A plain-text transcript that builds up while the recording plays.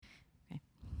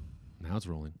now it's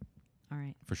rolling. All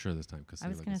right. For sure this time. I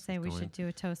was going to say we should do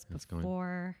a toast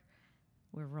before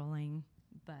we're rolling,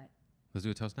 but... Let's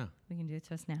do a toast now. We can do a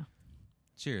toast now.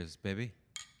 Cheers, baby.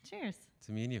 Cheers.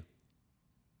 To me and you.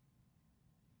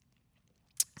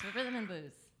 To rhythm and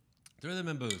booze. To rhythm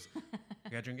and booze. You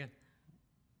got to drink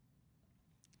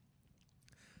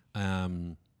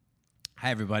again.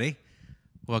 Hi, everybody.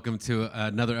 Welcome to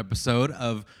another episode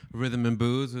of Rhythm and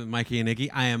Booze with Mikey and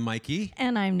Nikki. I am Mikey.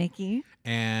 And I'm Nikki.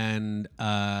 And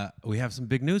we have some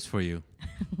big news for you.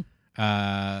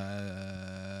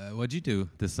 What'd you do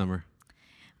this summer?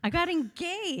 I got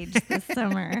engaged this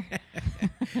summer.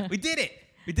 We did it.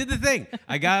 We did the thing.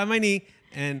 I got on my knee,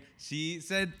 and she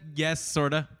said yes,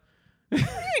 sorta. I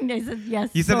said yes,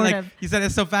 you said sort of. You said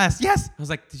it so fast. Yes. I was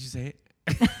like, did you say it?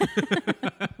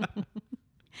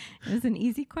 It was an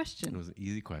easy question. It was an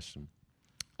easy question.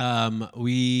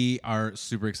 We are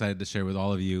super excited to share with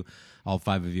all of you, all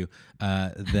 5 of you,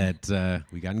 that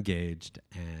we got engaged,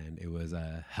 and it was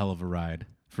a hell of a ride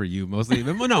for you, mostly.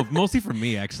 No, mostly for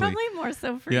me, actually. Probably more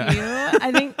so for you.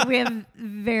 I think we have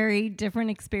very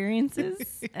different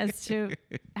experiences as to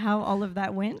how all of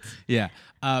that went. Yeah.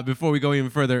 Before we go even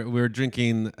further, we're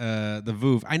drinking the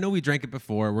Veuve. I know we drank it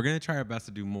before. We're going to try our best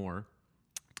to do more.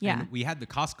 Yeah. And we had the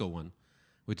Costco one,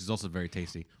 which is also very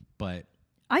tasty. But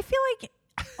I feel like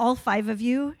all 5 of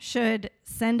you should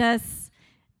send us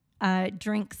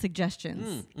drink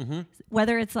suggestions. Mm-hmm.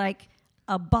 Whether it's like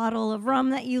a bottle of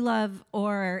rum that you love,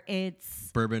 or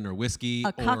it's bourbon or whiskey,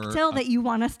 a cocktail that you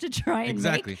want us to try and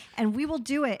exactly. make, and we will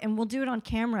do it, and we'll do it on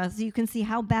camera so you can see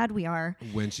how bad we are.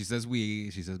 When she says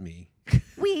we, she says me.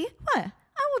 We? What?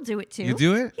 I will do it too. You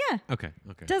do it? Yeah. Okay.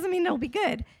 Doesn't mean it'll be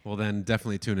good. Well, then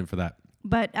definitely tune in for that.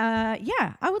 But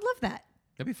yeah, I would love that.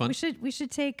 That'd be fun. We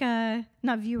should take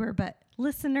not viewer but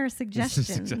listener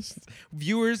suggestions.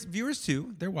 Viewers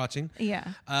too. They're watching.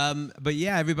 Yeah. But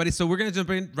yeah, everybody. So we're gonna jump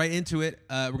right into it.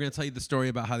 We're gonna tell you the story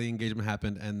about how the engagement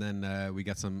happened, and then we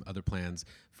got some other plans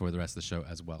for the rest of the show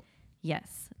as well.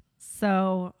 Yes.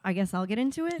 So I guess I'll get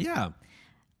into it. Yeah.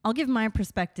 I'll give my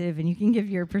perspective, and you can give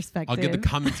your perspective. I'll give the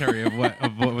commentary of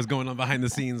what was going on behind the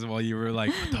scenes while you were like,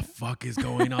 "What the fuck is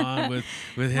going on with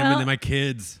him and then my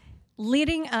kids?"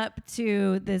 Leading up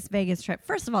to this Vegas trip,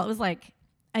 first of all, it was like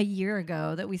a year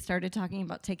ago that we started talking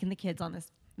about taking the kids on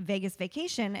this Vegas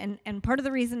vacation. And part of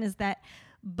the reason is that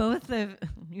you've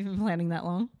been planning that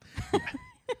long?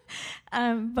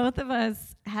 Both of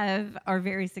us have our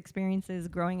various experiences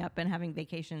growing up and having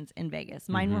vacations in Vegas.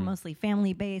 Mine were mostly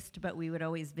family-based, but we would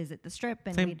always visit the Strip,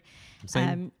 and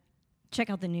we'd check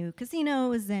out the new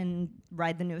casinos and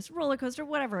ride the newest roller coaster,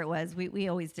 whatever it was. We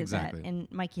always did that.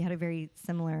 And Mikey had a very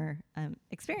similar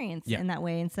experience in that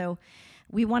way. And so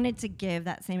we wanted to give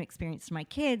that same experience to my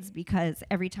kids, because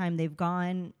every time they've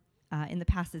gone in the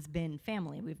past, it's been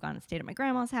family. We've gone and stayed at my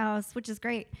grandma's house, which is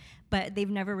great, but they've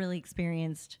never really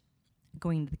experienced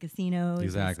going to the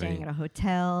casinos and staying at a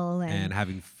hotel and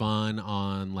having fun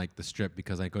on like the Strip,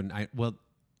 because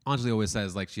Anjali always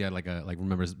says like she had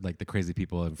remembers like the crazy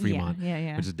people in Fremont,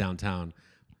 which is downtown,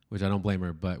 which I don't blame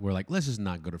her, but we're like, let's just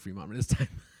not go to Fremont this time.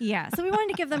 Yeah, so we wanted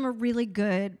to give them a really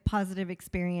good, positive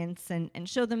experience and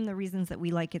show them the reasons that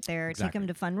we like it there. Exactly. Take them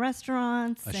to fun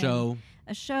restaurants.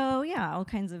 A show, yeah, all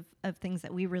kinds of things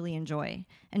that we really enjoy,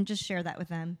 and just share that with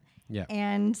them. Yeah.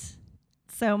 And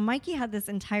so Mikey had this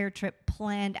entire trip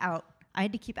planned out. I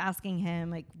had to keep asking him,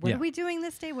 like, what are we doing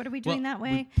this day? What are we doing that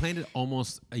way? We planned it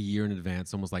almost a year in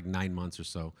advance, almost like 9 months or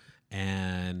so.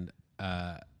 And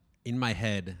in my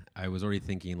head, I was already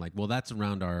thinking, like, well, that's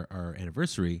around our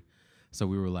anniversary. So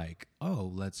we were like,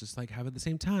 oh, let's just, like, have it at the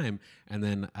same time. And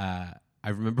then I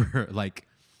remember, like,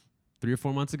 3 or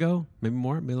 4 months ago, maybe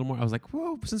more, maybe a little more, I was like,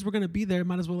 whoa, since we're going to be there,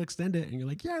 might as well extend it. And you're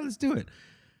like, yeah, let's do it.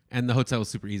 And the hotel was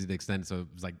super easy to extend, so it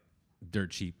was, like,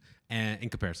 dirt cheap in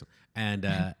comparison. And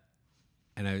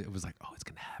I was like, oh, it's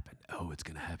going to happen. Oh, it's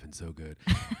going to happen so good.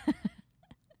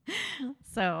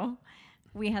 So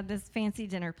we had this fancy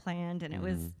dinner planned, and it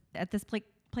was at this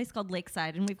place called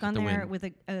Lakeside. And we've gone there with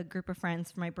a group of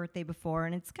friends for my birthday before.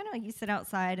 And it's kind of like you sit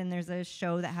outside, and there's a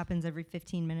show that happens every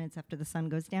 15 minutes after the sun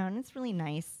goes down. And it's really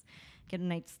nice. Get a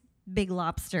nice big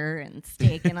lobster and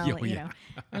steak and all that, you know.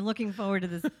 We're looking forward to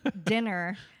this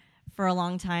dinner for a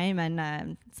long time,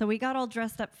 and so we got all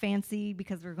dressed up fancy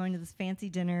because we're going to this fancy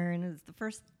dinner, and it was the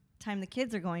first time the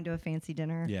kids are going to a fancy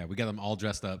dinner. Yeah, we got them all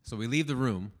dressed up. So we leave the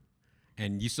room,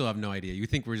 and you still have no idea. You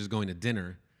think we're just going to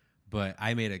dinner, but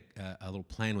I made a little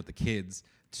plan with the kids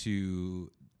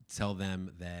to tell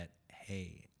them that,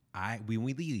 hey, when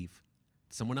we leave,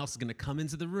 someone else is going to come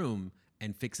into the room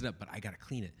and fix it up, but I got to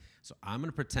clean it. So I'm going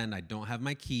to pretend I don't have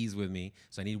my keys with me,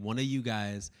 so I need one of you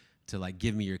guys to like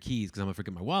give me your keys because I'm gonna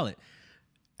forget my wallet.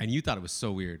 And you thought it was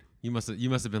so weird. You must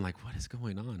have been like, what is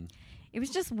going on? It was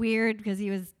just weird because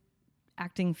he was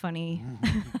acting funny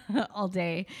all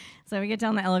day. So we get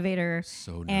down the elevator.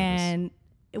 So nervous. And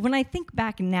when I think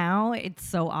back now, it's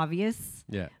so obvious.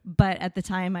 Yeah. But at the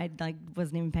time, I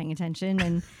wasn't even paying attention.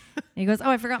 And he goes, "Oh,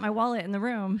 I forgot my wallet in the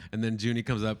room." And then Junie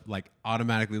comes up like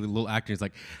automatically, the little actor is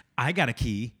like, "I got a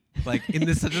key." Like in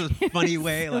this such a funny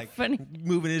way, so like funny.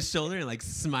 moving his shoulder and like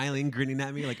smiling, grinning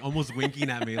at me, like almost winking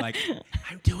at me, like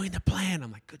I'm doing the plan.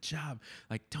 I'm like, good job,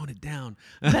 like tone it down.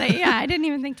 But I didn't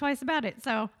even think twice about it.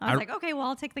 So I was like, okay, well,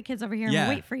 I'll take the kids over here and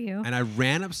wait for you. And I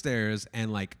ran upstairs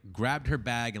and like grabbed her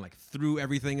bag and like threw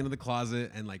everything into the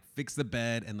closet and like fixed the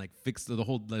bed and like fixed the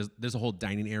whole. There's a whole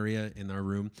dining area in our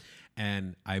room,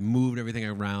 and I moved everything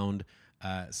around.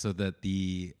 So that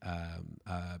the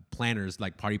planners,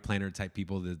 like party planner type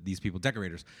people, these people,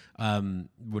 decorators,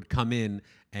 would come in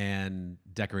and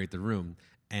decorate the room.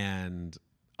 And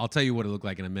I'll tell you what it looked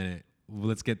like in a minute.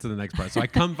 Let's get to the next part. So I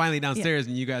come finally downstairs,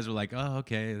 and you guys were like, "Oh,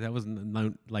 okay, that was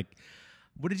like."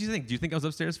 What did you think? Do you think I was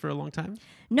upstairs for a long time?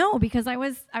 No, because I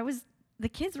was. The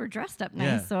kids were dressed up nice,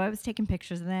 Yeah. so I was taking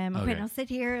pictures of them. Okay, now sit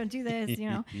here and do this,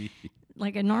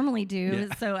 like I normally do.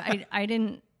 Yeah. So I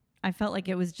didn't. I felt like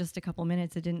it was just a couple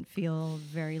minutes. It didn't feel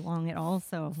very long at all.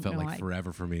 So Felt like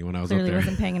forever for me when I was clearly up there.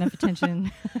 wasn't paying enough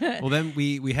attention. Well, then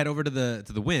we head over to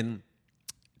the Wynn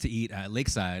to eat at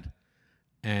Lakeside,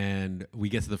 and we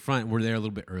get to the front. We're there a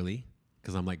little bit early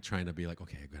because I'm like trying to be like,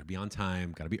 okay, I gotta be on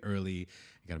time, gotta be early,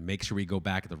 I gotta make sure we go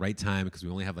back at the right time because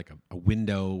we only have like a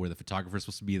window where the photographer's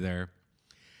supposed to be there.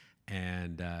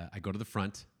 And I go to the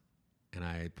front. And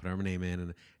I put our name in,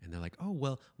 and they're like, "Oh,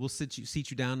 well, we'll seat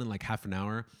you down in like half an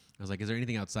hour." I was like, "Is there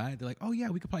anything outside?" They're like, "Oh yeah,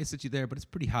 we could probably sit you there, but it's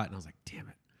pretty hot." And I was like, "Damn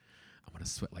it, I'm gonna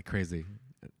sweat like crazy."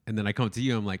 And then I come to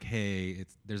you, I'm like, "Hey,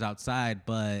 there's outside,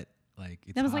 but like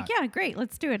it's." I was hot. like, "Yeah, great,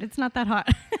 let's do it. It's not that hot."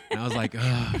 And I was like,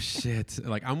 "Oh shit!"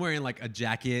 Like I'm wearing like a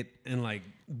jacket and like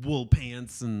wool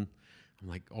pants, and I'm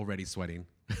like already sweating.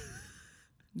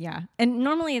 Yeah, and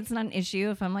normally it's not an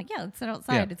issue if I'm like, "Yeah, let's sit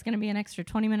outside. Yeah. It's gonna be an extra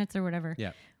 20 minutes or whatever."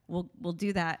 Yeah. We'll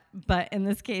do that. But in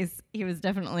this case, he was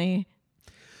definitely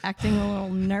acting a little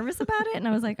nervous about it. And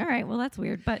I was like, all right, well, that's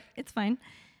weird, but it's fine.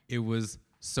 It was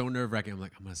so nerve-wracking. I'm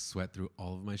like, I'm going to sweat through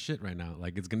all of my shit right now.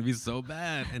 Like, it's going to be so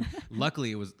bad. And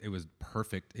luckily, it was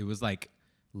perfect. It was like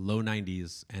low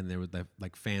 90s, and there was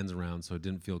like fans around, so it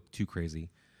didn't feel too crazy.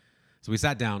 So we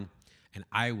sat down, and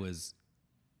I was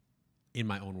in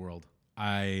my own world.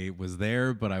 I was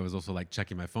there, but I was also like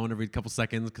checking my phone every couple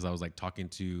seconds because I was like talking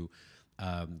to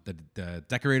the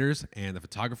decorators and the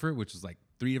photographer, which was like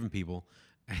 3 different people,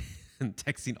 and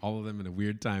texting all of them in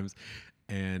weird times.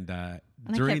 And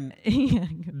during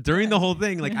the whole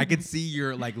thing, like I could see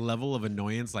your like level of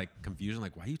annoyance, like confusion,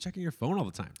 like why are you checking your phone all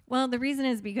the time? Well, the reason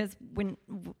is because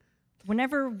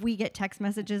whenever we get text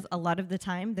messages, a lot of the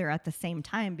time they're at the same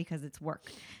time because it's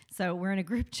work. So we're in a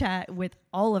group chat with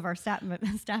all of our staff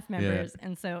members.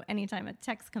 And so anytime a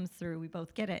text comes through, we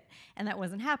both get it. And that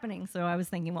wasn't happening. So I was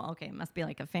thinking, well, okay, it must be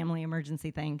like a family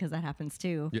emergency thing because that happens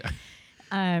too.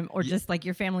 Yeah. Or just like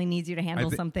your family needs you to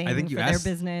handle something for their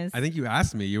business. I think you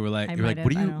asked me, you were like,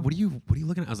 what are you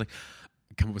looking at? I was like,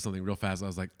 come up with something real fast. I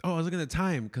was like, oh, I was looking at the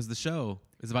time because the show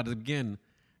is about to begin.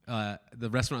 The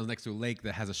restaurant is next to a lake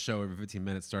that has a show every 15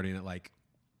 minutes starting at like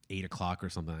 8 o'clock or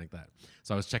something like that.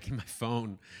 So I was checking my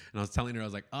phone and I was telling her, I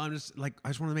was like, oh, I just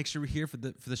want to make sure we're here for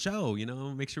the show,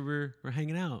 make sure we're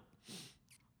hanging out.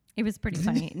 It was pretty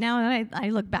funny. Now that I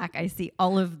look back, I see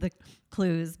all of the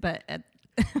clues, but at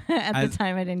the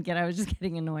time I didn't get it. I was just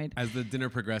getting annoyed. As the dinner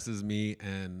progresses, me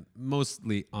and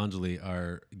mostly Anjali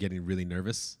are getting really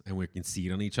nervous and we can see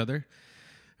it on each other.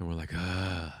 And we're like,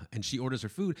 and she orders her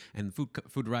food, and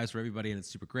food arrives for everybody, and it's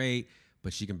super great,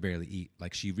 but she can barely eat.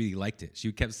 Like, she really liked it.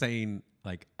 She kept saying,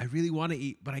 like, I really want to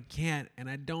eat, but I can't, and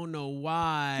I don't know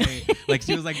why. Like,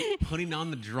 she was, like, putting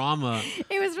on the drama.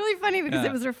 It was really funny because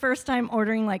it was her first time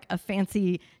ordering, like, a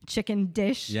fancy chicken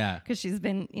dish. Yeah. Because she's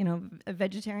been, a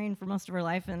vegetarian for most of her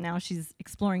life, and now she's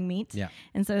exploring meat. Yeah.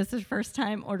 And so it's her first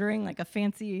time ordering, like, a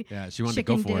fancy she wanted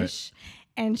chicken to go for dish.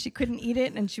 And she couldn't eat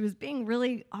it, and she was being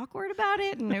really awkward about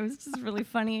it, and it was just really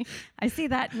funny. I see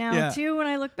that now, too, when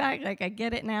I look back. Like, I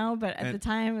get it now, but at the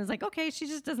time, it was like, okay, she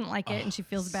just doesn't like it, and she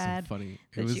feels bad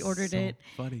that she ordered it.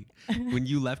 Funny. When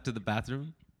you left to the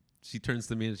bathroom, she turns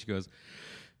to me, and she goes,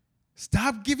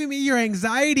 stop giving me your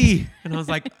anxiety. And I was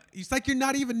like, it's like you're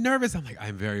not even nervous. I'm like,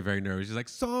 I'm very, very nervous. She's like,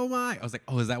 so am I. I was like,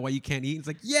 oh, is that why you can't eat? It's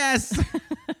like, yes.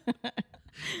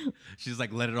 She's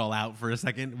like, let it all out for a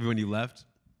second when you left.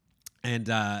 And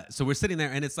so we're sitting there,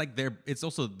 and it's like it's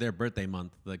also their birthday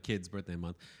month, the kids' birthday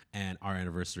month, and our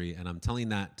anniversary. And I'm telling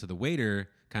that to the waiter,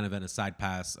 kind of at a side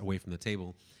pass away from the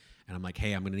table. And I'm like,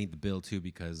 hey, I'm going to need the bill too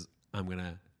because I'm going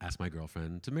to ask my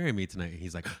girlfriend to marry me tonight. And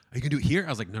he's like, are you going to do it here? I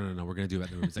was like, no, we're going to do it at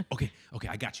the room. He's like, okay,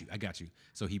 I got you.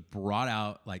 So he brought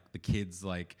out like the kids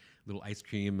like little ice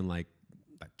cream and like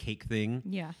that cake thing.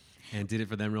 Yeah. And did it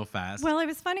for them real fast. Well, it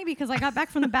was funny because I got back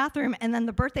from the bathroom and then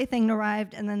the birthday thing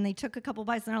arrived and then they took a couple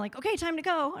bites and they're like, okay, time to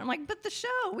go. And I'm like, but the show,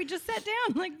 we just sat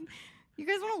down. Like, you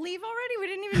guys want to leave already? We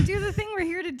didn't even do the thing we're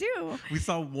here to do. We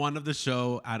saw one of the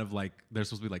show out of like, there's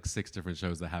supposed to be like 6 different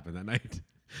shows that happened that night.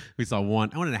 We saw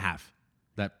one and a half,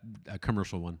 that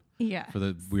commercial one. Yeah. For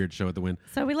the weird show at the Wynn.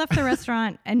 So we left the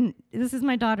restaurant and this is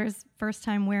my daughter's first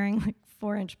time wearing like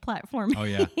 4-inch platform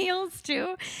heels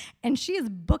too. And she is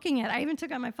booking it. I even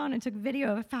took out my phone and took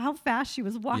video of how fast she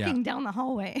was walking down the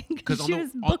hallway. Because she was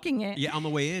booking it. Yeah, on the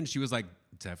way in, she was like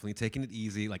definitely taking it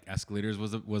easy. Like escalators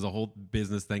was a whole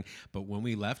business thing. But when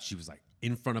we left, she was like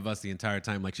in front of us the entire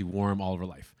time, like she wore them all of her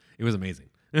life. It was amazing.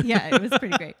 Yeah, it was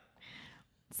pretty great.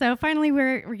 So finally,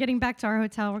 we're getting back to our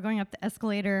hotel. We're going up the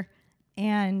escalator.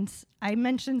 And I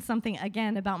mentioned something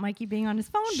again about Mikey being on his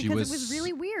phone because it was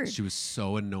really weird. She was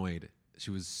so annoyed. She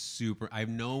was super. I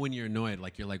know when you're annoyed,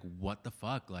 like you're like, what the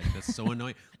fuck? Like that's so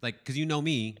annoying. Like, because you know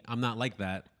me, I'm not like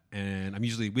that, and I'm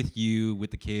usually with you, with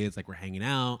the kids, like we're hanging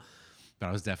out. But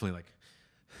I was definitely like,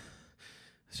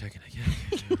 checking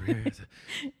again.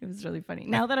 It was really funny.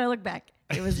 Now that I look back,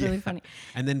 it was really funny.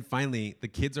 And then finally, the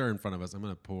kids are in front of us. I'm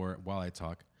gonna pour while I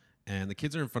talk, and the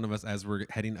kids are in front of us as we're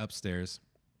heading upstairs.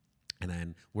 And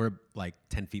then we're like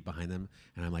 10 feet behind them,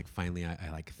 and I'm like, finally, I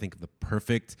like think of the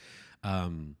perfect.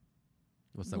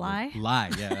 What's that lie? Word?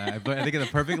 Lie, yeah. I think of the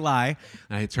perfect lie.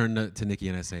 And I turn to Nikki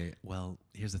and I say, well,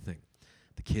 here's the thing.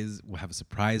 The kids will have a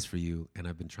surprise for you, and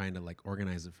I've been trying to like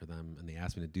organize it for them, and they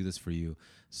asked me to do this for you.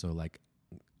 So like,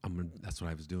 that's what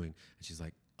I was doing. And she's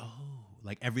like, oh,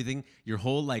 like everything, your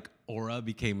whole like aura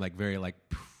became like very like,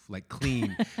 poof, like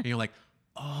clean. And you're like,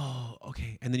 oh,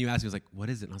 okay. And then you asked me, I was like, what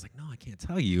is it? And I was like, no, I can't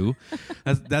tell you.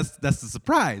 That's the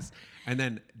surprise. And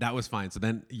then that was fine. So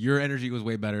then your energy was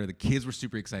way better. The kids were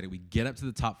super excited. We get up to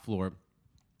the top floor.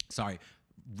 Sorry,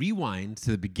 rewind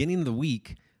to the beginning of the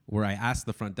week where I asked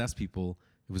the front desk people.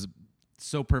 It was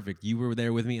so perfect. You were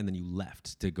there with me, and then you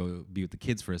left to go be with the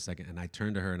kids for a second. And I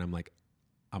turned to her, and I'm like,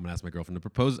 I'm going to ask my girlfriend to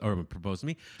propose to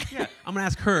me. Yeah, I'm going to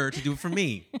ask her to do it for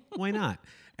me. Why not?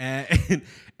 And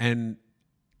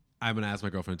I'm going to ask my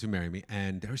girlfriend to marry me.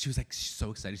 And she was like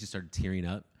so excited. She started tearing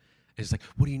up. And she's like,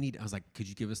 what do you need? I was like, could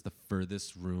you give us the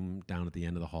furthest room down at the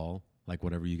end of the hall? Like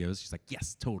whatever you give us. She's like,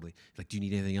 yes, totally. She's like, do you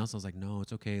need anything else? I was like, no,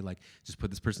 it's okay. Like just put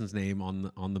this person's name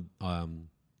on the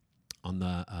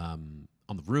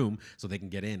room so they can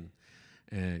get in.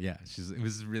 Yeah, it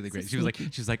was really great. She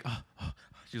was like, oh.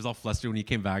 She was all flustered when you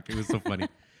came back. It was so funny.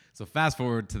 So fast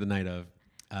forward to the night of,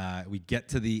 we get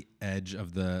to the edge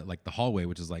of the hallway,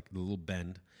 which is like the little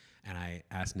bend. And I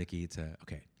asked Nikki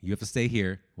okay, you have to stay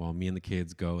here while me and the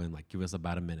kids go and like give us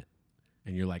about a minute.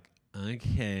 And you're like,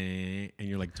 okay. And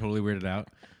you're like totally weirded out.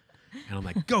 And I'm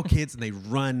like, go kids. And they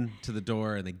run to the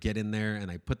door and they get in there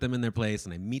and I put them in their place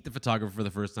and I meet the photographer for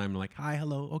the first time. And I'm like, hi,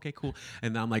 hello. Okay, cool.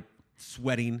 And I'm like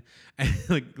sweating and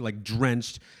like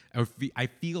drenched. I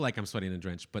feel like I'm sweating and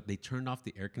drenched, but they turned off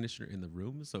the air conditioner in the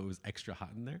room. So it was extra hot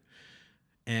in there.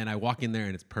 And I walk in there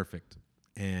and it's perfect.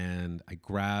 And I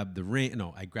grab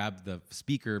I grab the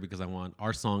speaker because I want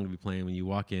our song to be playing when you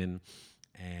walk in.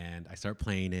 And I start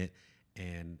playing it.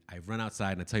 And I run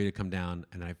outside and I tell you to come down.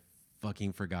 And I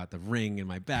fucking forgot the ring in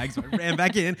my bag. So I ran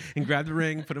back in and grabbed the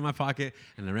ring, put it in my pocket.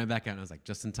 And I ran back out and I was like,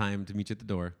 just in time to meet you at the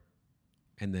door.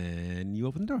 And then you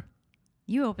opened the door.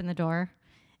 You opened the door.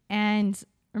 And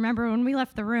remember when we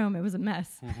left the room, it was a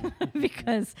mess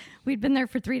because we'd been there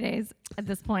for 3 days at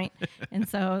this point. And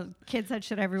so kids had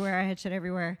shit everywhere. I had shit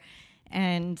everywhere.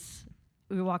 And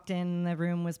we walked in, the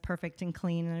room was perfect and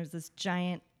clean. And there's this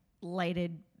giant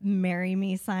lighted marry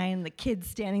me sign. The kids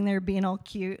standing there being all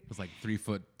cute. It was like 3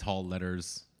 foot tall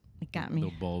letters. It got me.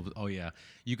 No bulbs. Oh yeah.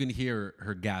 You can hear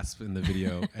her gasp in the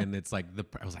video. And it's like,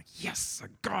 I was like, yes, I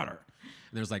got her.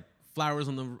 And there's like flowers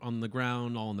on the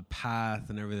ground, all on the path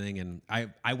and everything. And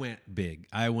I went big.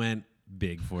 I went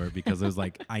big for it because it was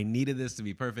like, I needed this to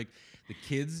be perfect. The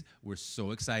kids were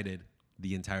so excited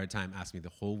the entire time, asked me the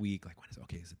whole week, like,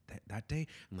 is it that day?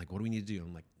 I'm like, what do we need to do?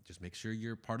 I'm like, just make sure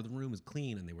your part of the room is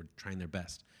clean. And they were trying their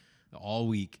best all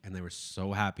week. And they were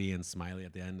so happy and smiley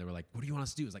at the end. They were like, what do you want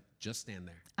us to do? It was like, just stand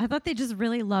there. I thought they just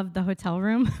really loved the hotel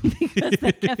room because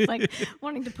they kept like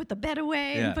wanting to put the bed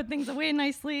away and put things away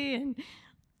nicely. And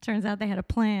turns out they had a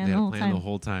plan the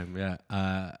whole time.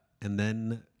 And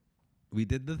then we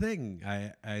did the thing.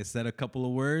 I said a couple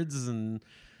of words and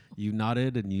You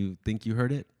nodded and you think you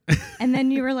heard it. And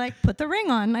then you were like, put the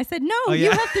ring on. And I said, no, you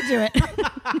have to do it.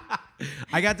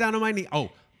 I got down on my knee.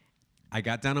 I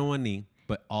got down on one knee,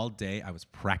 but all day I was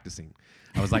practicing.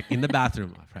 I was like in the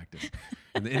bathroom, I practiced.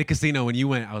 And in a casino, when you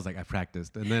went, I was like, I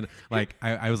practiced. And then like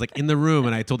I was like in the room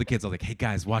and I told the kids, I was like, hey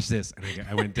guys, watch this. And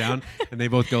I went down and they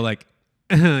both go like,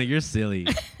 you're silly.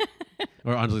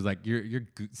 Or Anjali's like, you're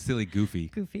silly, goofy.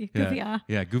 Goofy, yeah.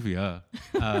 Yeah, goofy,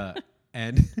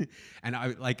 and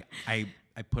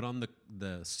I put on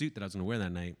the suit that I was going to wear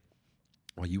that night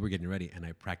while you were getting ready, and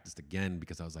I practiced again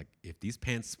because I was like, if these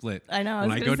pants split, I know,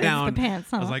 when I go down, the pants,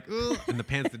 huh? I was like, ugh, and the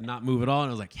pants did not move at all, and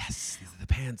I was like, yes, these are the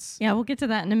pants. Yeah, we'll get to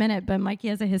that in a minute, but Mikey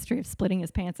has a history of splitting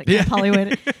his pants at Camp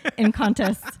Hollywood in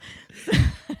contests.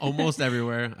 Almost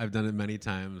everywhere. I've done it many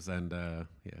times, and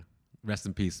rest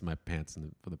in peace, my pants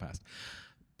for the past.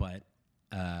 But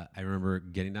I remember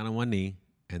getting down on one knee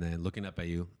and then looking up at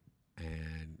you,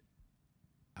 and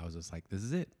I was just like, this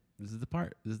is it. This is the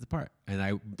part. This is the part. And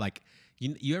I like,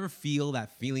 you ever feel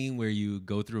that feeling where you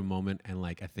go through a moment and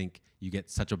like, I think you get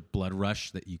such a blood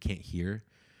rush that you can't hear.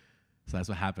 So that's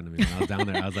what happened to me when I was down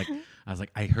there. I was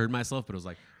like, I heard myself, but it was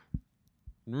like,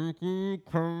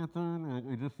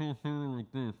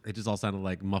 it just all sounded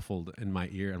like muffled in my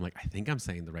ear. I'm like, I think I'm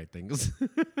saying the right things.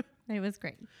 It was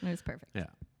great. It was perfect. Yeah.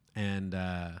 And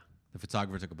the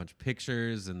photographer took a bunch of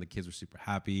pictures and the kids were super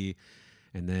happy.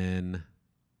 And then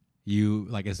you,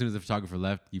 like, as soon as the photographer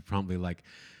left, you promptly like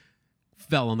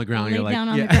fell on the ground. You're like, down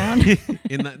on the ground.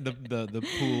 In the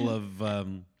pool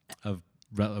of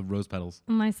rose petals.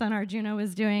 My son Arjuna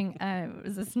was doing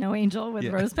was a snow angel with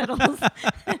rose petals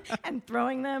and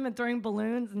throwing them and throwing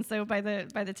balloons. And so by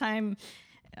the time,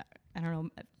 I don't know,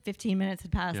 15 minutes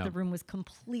had passed, the room was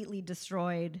completely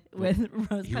destroyed with rose petals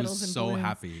and balloons. He was so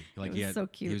happy. Like, it was so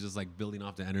cute. He was just like building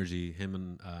off the energy. Him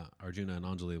and Arjuna and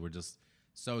Anjali were just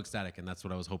so ecstatic, and that's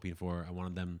what I was hoping for. I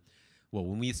wanted them, well,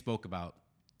 when we spoke about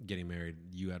getting married,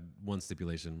 you had one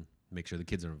stipulation: make sure the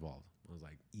kids are involved. I was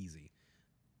like, easy.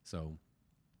 So,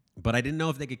 but I didn't know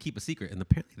if they could keep a secret, and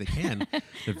apparently they can.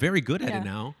 They're very good at it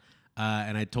now.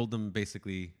 And I told them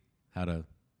basically how to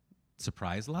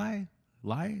surprise lie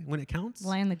when it counts.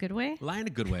 Lie in the good way? Lie in a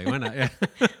good way. Why not? Yeah.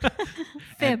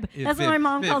 Fib. That's what my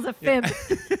mom calls a fib.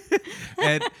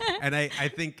 and I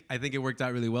think it worked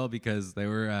out really well because they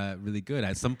were really good.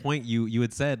 At some point, you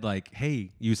had said like,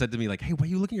 hey, you said to me like, hey, why are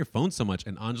you looking at your phone so much?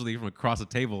 And Anjali from across the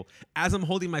table, as I'm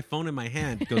holding my phone in my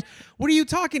hand, goes, what are you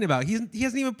talking about? He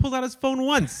hasn't even pulled out his phone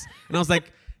once. And I was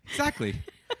like, exactly.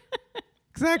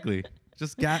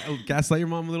 Just gaslight your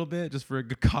mom a little bit just for a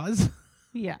good cause.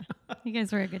 Yeah, you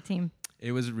guys were a good team.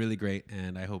 It was really great,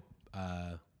 and I hope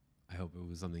it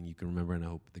was something you can remember, and I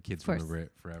hope the kids remember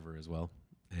it forever as well.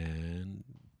 And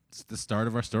it's the start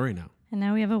of our story now. And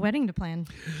now we have a wedding to plan.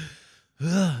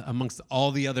 Amongst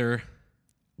all the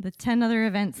 10 other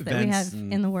events that we have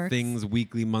in the works. Things,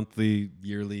 weekly, monthly,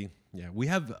 yearly. Yeah, we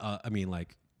have, I'll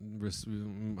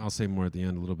say more at the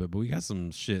end a little bit, but we got some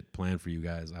shit planned for you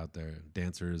guys out there,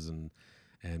 dancers and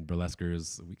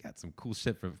burlesquers. We got some cool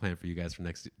shit planned for you guys for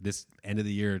this end of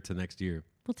the year to next year.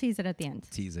 We'll tease it at the end.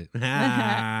 Tease it.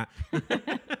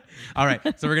 All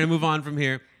right, so we're gonna move on from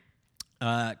here.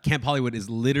 Camp Hollywood is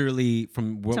literally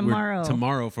from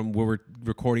tomorrow from where we're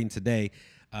recording today.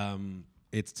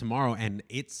 It's tomorrow, and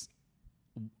it's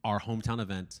our hometown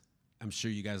event. I'm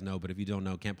sure you guys know, but if you don't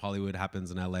know, Camp Hollywood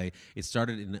happens in LA. It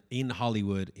started in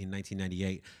Hollywood in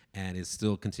 1998 and is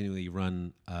still continually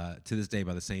run to this day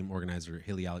by the same organizer,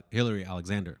 Hillary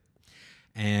Alexander.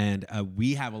 And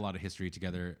we have a lot of history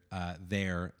together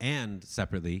there and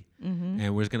separately. Mm-hmm.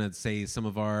 And we're just going to say some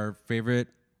of our favorite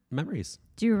memories.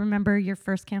 Do you remember your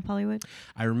first Camp Hollywood?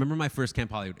 I remember my first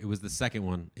Camp Hollywood. It was the second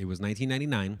one. It was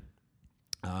 1999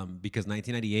 because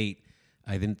 1998,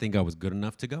 I didn't think I was good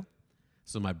enough to go.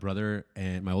 So my brother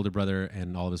and my older brother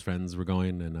and all of his friends were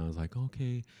going, and I was like,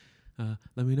 okay,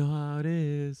 let me know how it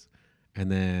is. And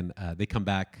then they come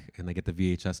back and they get the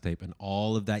VHS tape, and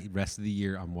all of that rest of the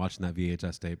year, I'm watching that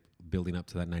VHS tape building up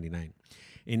to that 99.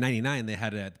 In 99, they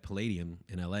had it at the Palladium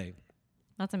in LA.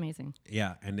 That's amazing.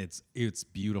 Yeah, and it's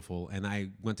beautiful. And I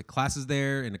went to classes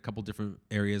there in a couple different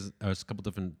areas, a couple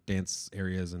different dance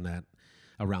areas and that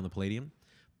around the Palladium.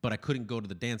 But I couldn't go to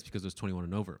the dance because it was 21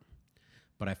 and over.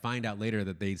 But I find out later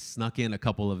that they snuck in a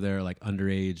couple of their like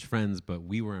underage friends, but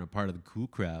we weren't a part of the cool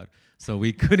crowd, so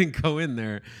we couldn't go in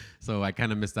there. So I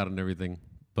kind of missed out on everything.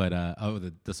 But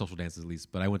the social dances at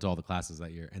least. But I went to all the classes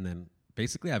that year, and then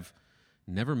basically I've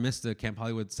never missed a Camp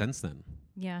Hollywood since then.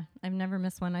 Yeah, I've never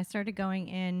missed one. I started going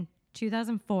in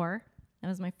 2004. That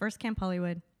was my first Camp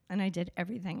Hollywood, and I did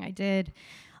everything. I did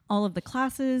all of the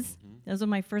classes. Those were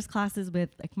my first classes with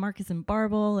like Marcus and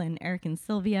Barble and Eric and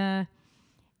Sylvia.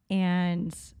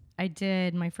 And I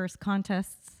did my first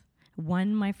contests,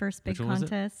 won my first big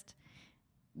contest.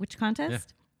 Which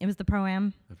contest? It was the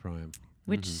Pro-Am. The Pro-Am.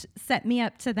 Which set me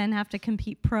up to then have to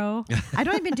compete pro. I'd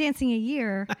only been dancing a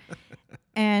year.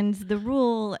 And the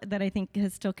rule that I think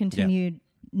has still continued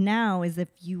now is if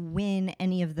you win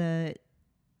any of the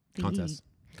contests,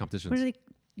 competitions. What are they?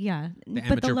 Yeah, the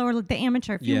but the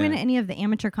amateur. If you win any of the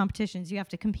amateur competitions, you have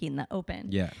to compete in the open.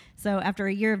 Yeah. So after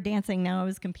a year of dancing, now I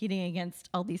was competing against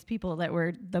all these people that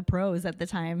were the pros at the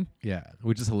time. Yeah,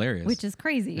 which is hilarious. Which is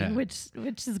crazy. Yeah.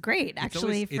 Which is great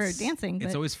actually for dancing.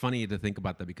 It's always funny to think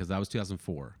about that because that was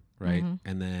 2004, right?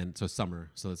 And then so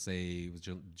summer. So let's say it was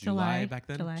July back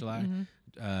then. July.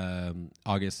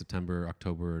 August, September,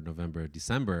 October, November,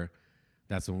 December.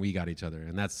 That's when we got each other,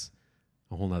 and that's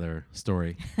a whole nother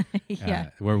story.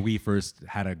 Where we first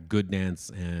had a good dance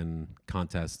and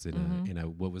contest in a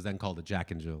what was then called a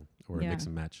Jack and Jill or a mix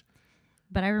and match.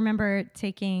 But I remember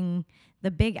taking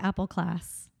the Big Apple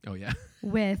class. Oh yeah.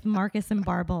 With Marcus and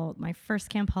Barble, my first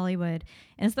Camp Hollywood,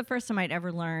 and it's the first time I'd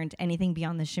ever learned anything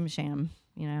beyond the shim sham,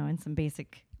 and some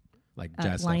basic like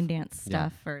jazz line dance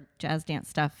stuff or jazz dance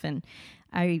stuff. And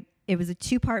it was a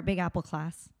 2-part Big Apple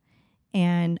class.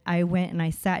 And I went and I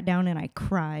sat down and I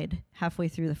cried halfway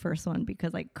through the first one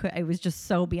because it was just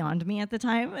so beyond me at the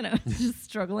time, and I was just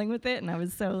struggling with it, and I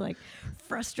was so like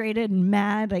frustrated and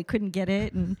mad I couldn't get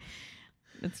it, and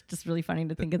it's just really funny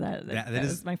to think of that. That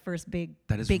was my first big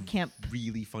camp.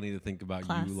 Really funny to think about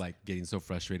class. You like getting so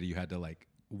frustrated you had to like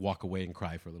walk away and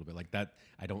cry for a little bit like that.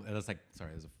 That's like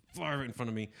sorry, there's a flower in front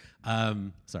of me.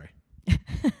 Sorry.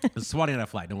 I was swatting at a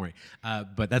fly, don't worry.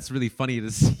 But that's really funny to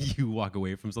see you walk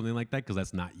away from something like that because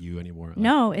that's not you anymore. Like,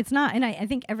 no, it's not. And I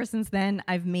think ever since then,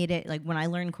 I've made it like when I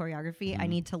learn choreography, I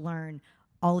need to learn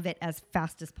all of it as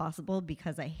fast as possible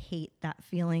because I hate that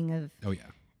feeling of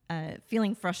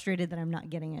feeling frustrated that I'm not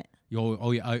getting it.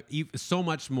 So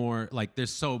much more. Like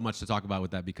there's so much to talk about with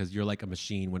that because you're like a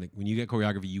machine. When you get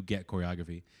choreography, you get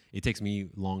choreography. It takes me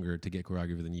longer to get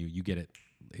choreography than you. You get it.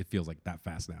 It feels like that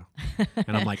fast now,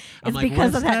 and I'm like,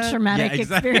 because of that traumatic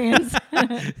experience.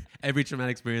 Every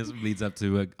traumatic experience leads up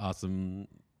to awesome,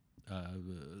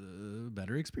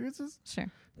 better experiences. Sure.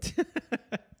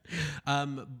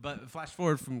 But flash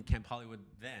forward from Camp Hollywood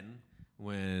then,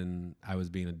 when I was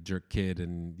being a jerk kid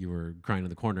and you were crying in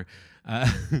the corner,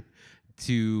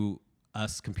 to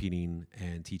us competing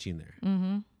and teaching there. Do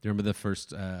you remember the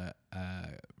first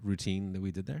routine that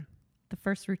we did there? The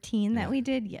first routine that we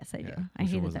did? Yes, I do. I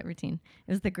hated that routine.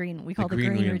 It was the green. We called it the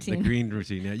green routine. The green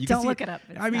routine. Yeah, don't look it up.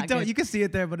 You can see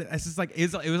it there, but it's just like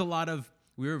it was a lot of.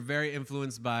 We were very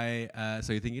influenced by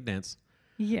So You Think You Dance.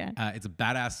 Yeah. It's a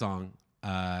badass song.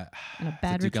 And a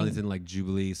bad Duke routine. Ellington, like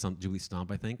Jubilee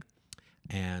Stomp, I think.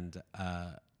 And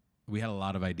we had a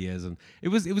lot of ideas, and it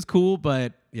was cool,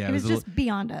 but yeah, it was just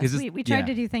beyond us. We tried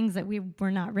to do things that we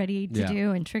were not ready to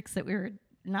do, and tricks that we were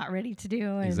not ready to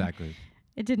do. And exactly.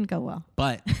 It didn't go well.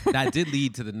 But that did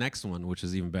lead to the next one, which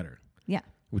is even better. Yeah.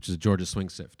 Which is Georgia Swing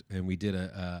Shift. And we did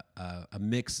a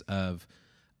mix of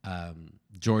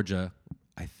Georgia,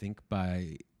 I think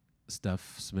by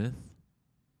Stuff Smith.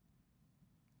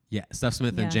 Yeah, Stuff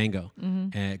Smith and Django,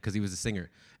 because he was a singer.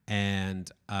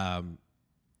 And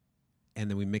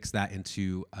then we mixed that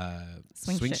into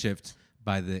Swing Shift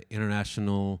by the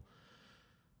International...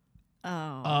 Oh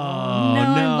no!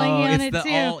 I'm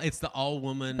it's the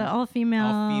all-woman, the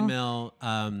all-female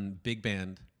big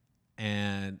band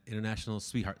and International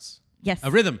Sweethearts. Yes, a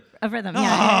rhythm.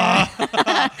 Yeah.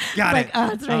 Got it.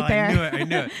 Oh, it's right there. I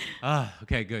knew it.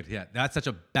 Okay, good. Yeah, that's such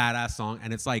a badass song,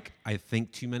 and it's like I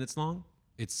think 2 minutes long.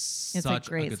 It's such a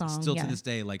great song. Still to this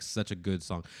day, like such a good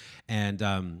song, and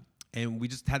we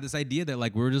just had this idea that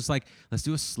like we were just like, let's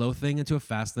do a slow thing into a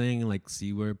fast thing and like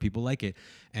see where people like it.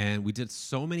 And we did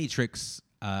so many tricks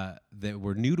that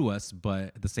were new to us,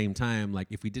 but at the same time, like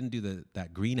if we didn't do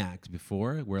that green act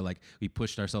before, where like we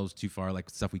pushed ourselves too far, like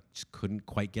stuff we just couldn't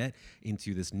quite get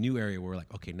into this new area where we're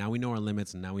like, okay, now we know our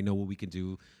limits and now we know what we can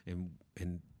do.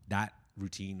 And that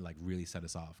routine like really set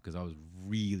us off because that was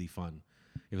really fun.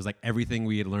 It was like everything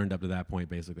we had learned up to that point,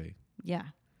 basically. Yeah.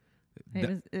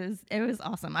 It was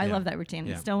awesome. I love that routine.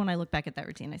 Yeah. Still, when I look back at that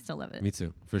routine, I still love it. Me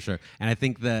too, for sure. And I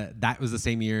think that was the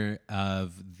same year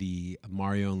of the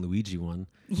Mario and Luigi one,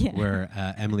 where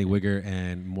Emily Wigger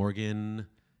and Morgan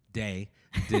Day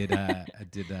did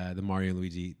the Mario and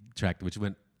Luigi track, which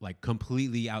went like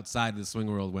completely outside the swing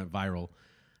world, went viral,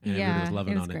 and everyone was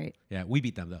loving on it. Great. Yeah, we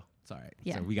beat them though. It's all right.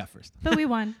 Yeah, so we got first, but we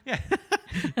won. Yeah.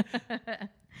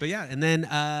 But yeah, and then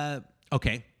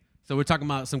okay. So we're talking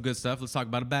about some good stuff. Let's talk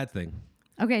about a bad thing.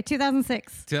 Okay,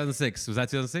 2006. 2006. Was that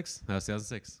 2006? That was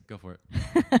 2006. Go for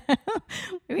it.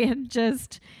 We had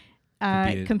just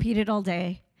competed all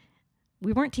day.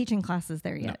 We weren't teaching classes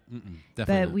there yet. No,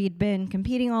 definitely but we'd been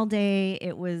competing all day.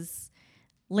 It was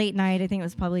late night. I think it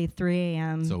was probably 3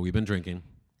 a.m. So we've been drinking.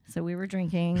 So we were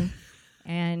drinking.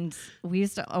 And we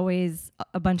used to always,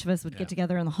 a bunch of us would get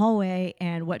together in the hallway.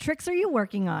 And what tricks are you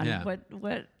working on? Yeah.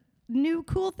 What new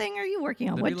cool thing are you working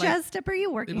on? There'd What be jazz step are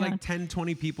you working on? Like 10,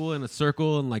 20 people in a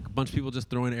circle and like a bunch of people just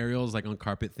throwing aerials like on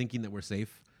carpet thinking that we're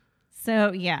safe.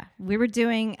 So, yeah, we were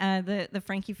doing the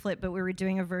Frankie flip, but we were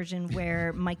doing a version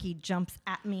where Mikey jumps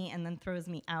at me and then throws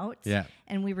me out. Yeah.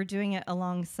 And we were doing it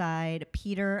alongside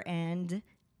Peter and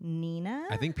Nina.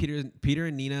 I think Peter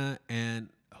and Nina and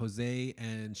Jose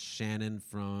and Shannon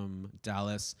from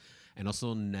Dallas and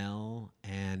also Nell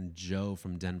and Joe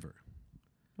from Denver.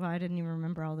 Well, I didn't even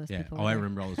remember all those people. Oh, I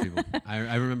remember all those people.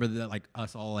 I remember that, like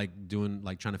us all like doing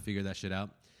like trying to figure that shit out.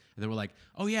 And then we're like,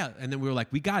 oh yeah. And then we were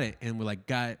like, we got it. And we're like,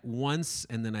 got it once.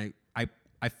 And then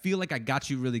I feel like I got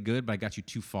you really good, but I got you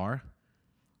too far.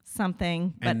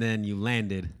 Something. And then you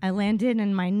landed. I landed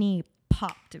and my knee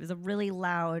popped. It was a really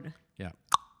loud. Yeah.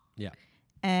 Yeah.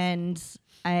 And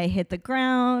I hit the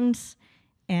ground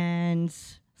and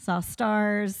saw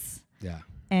stars. Yeah.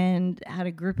 And had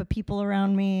a group of people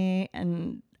around me,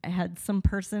 and I had some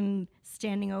person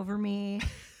standing over me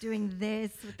doing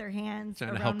this with their hands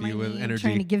trying around to help my you with knee, energy,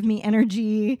 trying to give me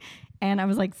energy. And I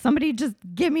was like, somebody just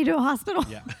get me to a hospital.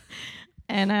 Yeah.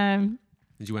 And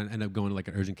did you end up going to like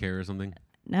an urgent care or something?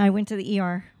 I went to the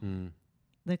ER,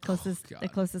 the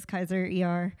closest Kaiser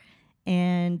ER,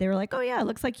 and they were like, "Oh yeah, it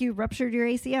looks like you ruptured your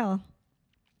ACL."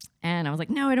 And I was like,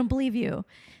 "No, I don't believe you."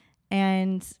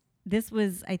 And this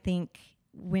was, I think,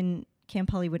 when Camp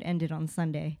Hollywood ended on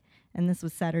Sunday, and this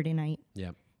was Saturday night.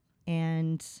 Yeah.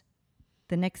 And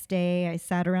the next day I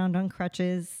sat around on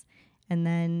crutches, and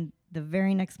then the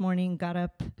very next morning got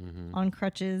up on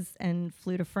crutches and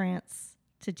flew to France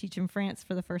to teach in France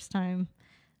for the first time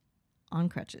on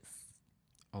crutches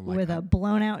with a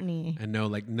blown out knee. And no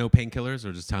painkillers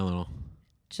or just Tylenol?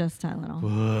 Just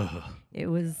Tylenol. It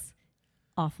was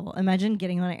awful. Imagine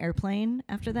getting on an airplane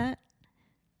after that.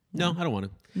 No, I don't want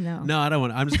to. No, I don't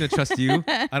want to. I'm just going to trust you.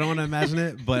 I don't want to imagine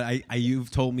it, but you've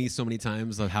told me so many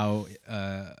times of how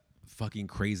fucking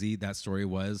crazy that story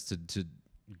was to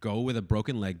go with a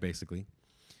broken leg, basically,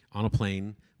 on a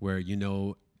plane where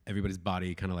everybody's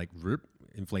body kind of like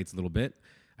inflates a little bit.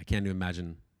 I can't even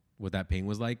imagine what that pain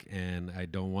was like, and I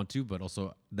don't want to, but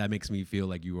also that makes me feel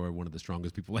like you are one of the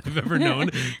strongest people I've ever known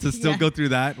to still go through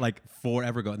that like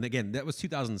forever ago. And again, that was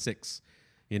 2006.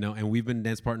 And we've been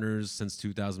dance partners since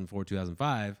 2004,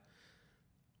 2005.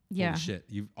 Yeah. Holy shit.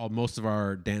 Most of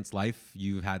our dance life,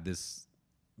 you've had this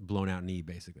blown out knee,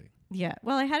 basically. Yeah.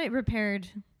 Well, I had it repaired.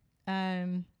 I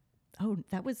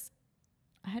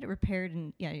had it repaired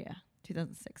in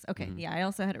 2006. Okay. Mm-hmm. Yeah. I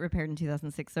also had it repaired in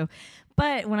 2006. So,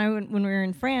 but when we were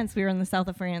in France, we were in the south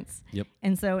of France. Yep.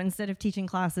 And so instead of teaching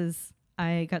classes,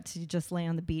 I got to just lay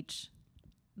on the beach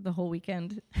the whole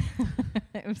weekend.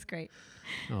 It was great.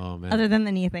 Oh man! Other than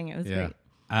the knee thing, it was great.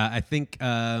 I think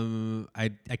I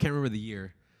can't remember the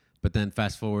year, but then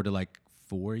fast forward to like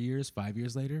 4 years, 5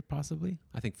 years later, possibly.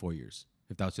 I think 4 years.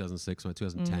 If that was 2006, or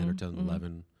 2010 or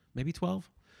 2011, maybe 12.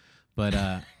 But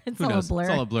it's who all knows? a blur.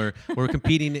 It's all a blur. We're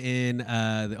competing in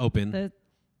the Open,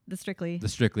 the Strictly,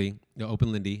 the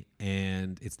Open Lindy,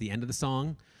 and it's the end of the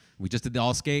song. We just did the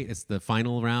all skate. It's the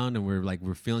final round, and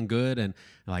we're feeling good. And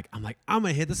I'm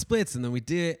gonna hit the splits, and then we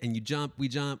did. And you jump, we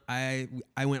jump. I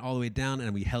went all the way down,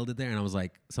 and we held it there. And I was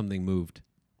like, something moved,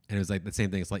 and it was like the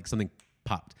same thing. It's like something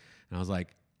popped, and I was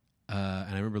like, and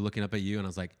I remember looking up at you, and I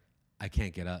was like, I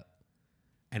can't get up,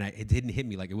 and it didn't hit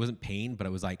me like it wasn't pain, but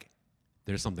it was like,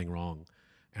 there's something wrong,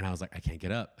 and I was like, I can't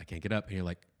get up, and you're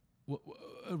like,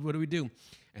 what do we do?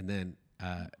 And then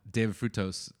David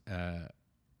Frutos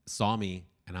saw me.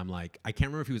 And I'm like, I can't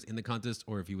remember if he was in the contest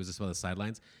or if he was just on the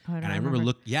sidelines. And I remember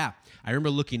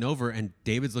looking over, and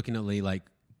David's looking at me like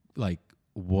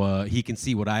what he can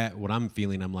see what I'm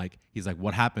feeling. I'm like, he's like,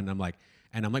 what happened? I'm like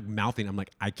mouthing. I'm like,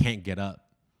 I can't get up.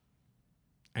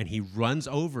 And he runs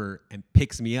over and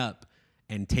picks me up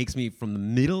and takes me from the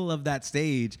middle of that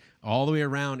stage all the way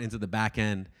around into the back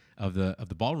end of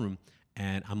the ballroom.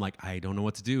 And I'm like, I don't know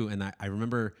what to do. And I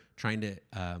remember trying to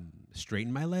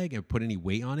straighten my leg and put any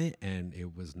weight on it, and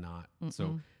it was not.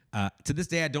 So to this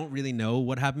day, I don't really know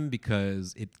what happened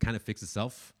because it kind of fixed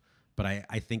itself. But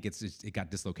I think it got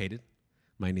dislocated,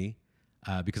 my knee,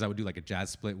 because I would do like a jazz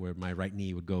split where my right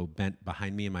knee would go bent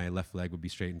behind me and my left leg would be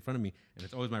straight in front of me. And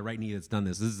it's always my right knee that's done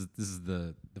this. This is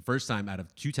the first time out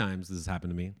of 2 times this has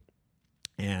happened to me.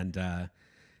 And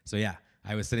so yeah.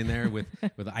 I was sitting there with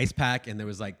an ice pack, and there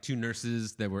was like 2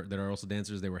 nurses that are also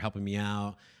dancers. They were helping me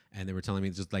out, and they were telling me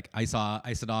just like ice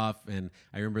it off. And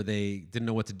I remember they didn't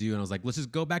know what to do, and I was like, let's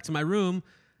just go back to my room.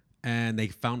 And they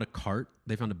found a cart.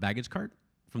 They found a baggage cart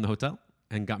from the hotel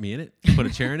and got me in it, put a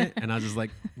chair in it, and I was just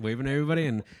like waving at everybody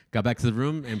and got back to the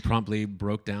room and promptly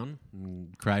broke down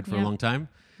and cried for a long time.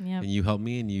 Yep. And you helped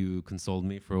me and you consoled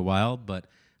me for a while, but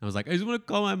I was like, I just want to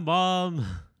call my mom.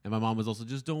 And my mom was also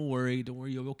just, don't worry,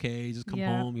 you're okay. Just come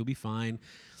home, you'll be fine.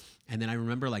 And then I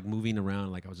remember like moving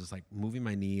around, like I was just like moving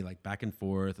my knee like back and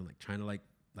forth and like trying to like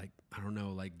I don't know,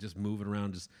 like just move it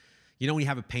around. Just, you know, when you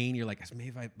have a pain, you're like, maybe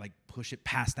if I like push it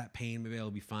past that pain, maybe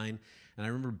I'll be fine. And I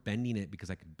remember bending it because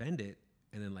I could bend it,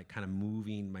 and then like kind of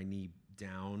moving my knee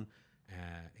down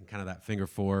and kind of that finger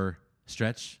 4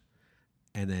 stretch.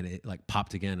 And then it like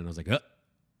popped again, and I was like, I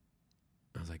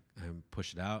was like, I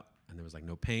pushed it out, and there was like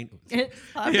no pain.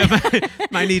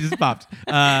 My knee just popped.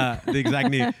 The exact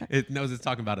knee. It knows it's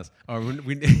talking about us, or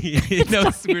it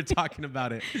knows we were talking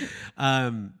about it.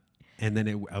 And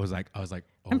then I was like, oh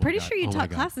I'm pretty God, sure you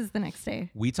taught classes the next day.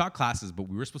 We taught classes, but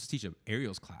we were supposed to teach an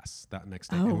aerials class that next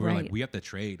day. And we were like, we have to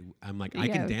trade. I'm like, I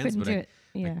can dance, but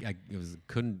I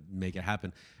couldn't make it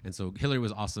happen. And so Hillary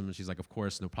was awesome. And she's like, of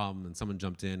course, no problem. And someone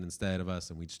jumped in instead of us,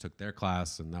 and we just took their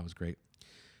class, and that was great.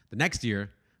 The next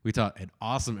year, we taught an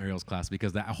awesome aerials class,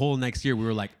 because that whole next year we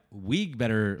were like, we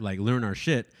better like learn our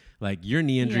shit. Like your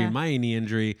knee injury, my knee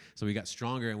injury. So we got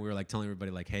stronger, and we were like telling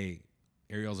everybody like, hey,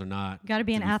 aerials are not got to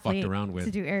be an athlete around with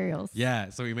to do aerials.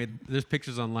 Yeah, so there's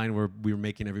pictures online where we were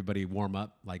making everybody warm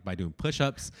up, like by doing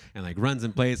push-ups and like runs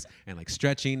in place and like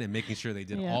stretching and making sure they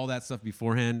did all that stuff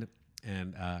beforehand.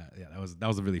 And that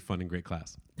was a really fun and great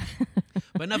class.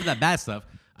 But enough of that bad stuff.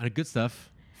 Good stuff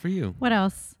for you. What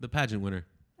else? The pageant winner.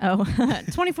 Oh,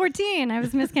 2014. I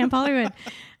was Miss Camp Hollywood.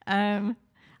 I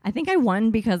think I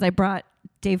won because I brought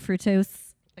Dave Fructose.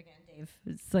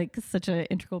 It's like such an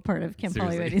integral part of Camp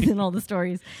Hollywood. He's in all the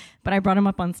stories. But I brought him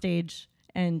up on stage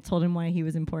and told him why he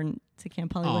was important to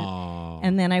Camp Hollywood. Aww.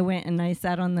 And then I went and I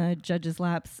sat on the judges'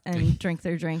 laps and drank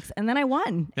their drinks. And then I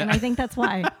won. And I think that's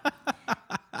why.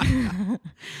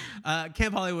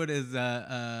 Camp Hollywood is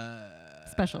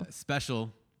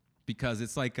special because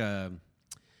it's like the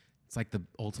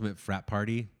ultimate frat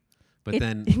party. But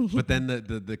then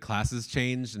the classes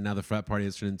changed, and now the frat party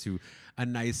has turned into a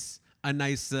nice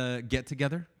get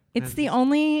together. It's the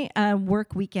only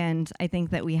work weekend I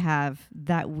think that we have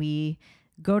that we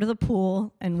go to the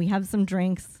pool and we have some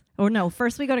drinks. Or no,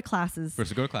 first we go to classes.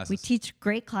 We teach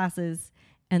great classes,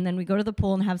 and then we go to the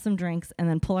pool and have some drinks, and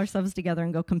then pull ourselves together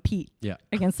and go compete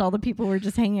against all the people we're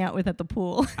just hanging out with at the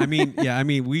pool. I mean,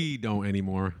 we don't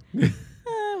anymore.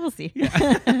 We'll see.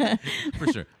 Yeah.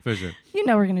 For sure. You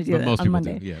know we're going to do that on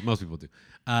Monday. Yeah, most people do.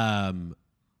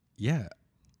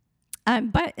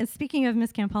 But speaking of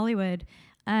Miss Camp Hollywood,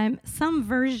 some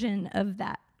version of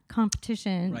that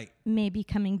competition may be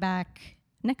coming back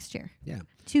next year. Yeah.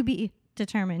 To be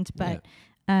determined. But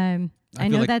I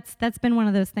know like that's been one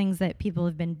of those things that people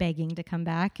have been begging to come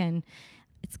back, and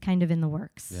it's kind of in the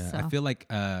works. Yeah, so. I feel like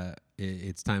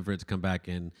it's time for it to come back,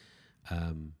 and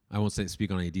I won't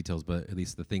speak on any details, but at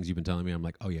least the things you've been telling me, I'm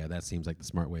like, oh yeah, that seems like the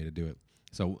smart way to do it.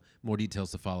 So more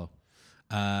details to follow.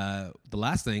 The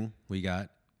last thing we got,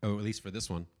 or at least for this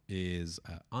one, is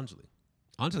Anjali.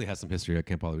 Anjali has some history at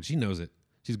Camp Hollywood. She knows it.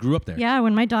 She grew up there. Yeah,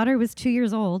 when my daughter was 2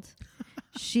 years old,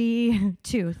 three. I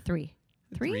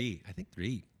think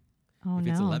 3. Oh, if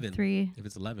no, it's 11, 3. If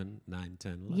it's 11, 9,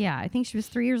 10, 11. Yeah, I think she was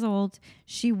 3 years old.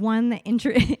 She won the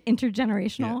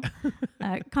intergenerational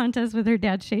contest with her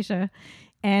dad, Shesha.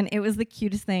 And it was the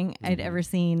cutest thing I'd ever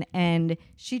seen. And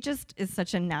she just is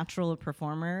such a natural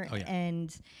performer. Oh, yeah.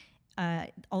 And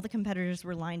all the competitors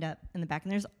were lined up in the back.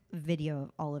 And there's video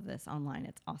of all of this online.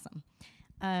 It's awesome.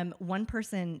 One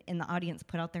person in the audience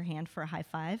put out their hand for a high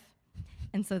five.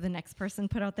 And so the next person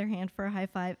put out their hand for a high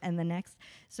five, and the next.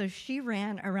 So she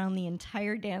ran around the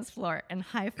entire dance floor and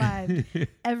high-fived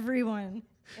everyone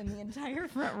in the entire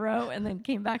front row, and then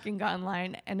came back and got in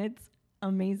line. And it's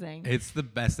amazing. It's the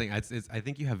best thing. I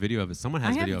think you have video of it. Someone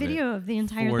has video of it. I have video of the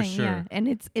entire thing, yeah. And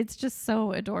it's just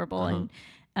so adorable. Uh-huh.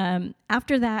 And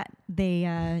after that,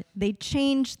 they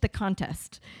changed the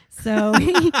contest. So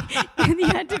you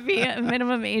had to be a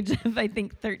minimum age of, I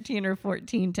think, 13 or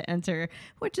 14 to enter,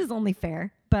 which is only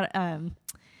fair. But I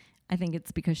think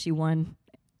it's because she won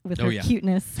with her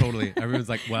cuteness. Totally. Everyone's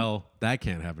like, well, that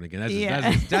can't happen again.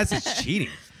 That's just cheating.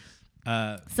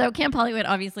 So Camp Hollywood,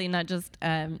 obviously not just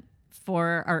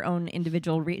for our own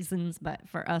individual reasons, but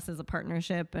for us as a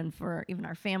partnership and for even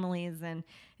our families. And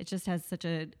it just has such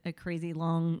a crazy,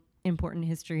 long, important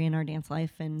history in our dance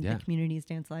life and the community's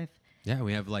dance life. Yeah,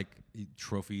 we have like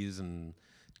trophies and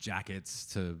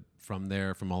jackets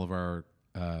from all of our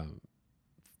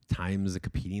times of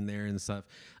competing there and stuff.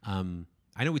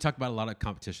 I know we talk about a lot of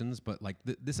competitions, but like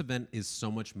this event is so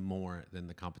much more than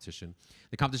the competition.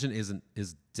 The competition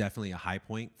is definitely a high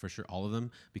point for sure, all of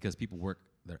them, because people work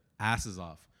their asses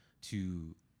off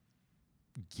to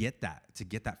get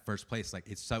that first place. Like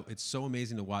it's so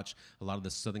amazing to watch a lot of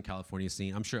the Southern California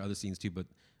scene. I'm sure other scenes too, but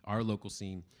our local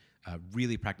scene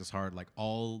really practice hard. Like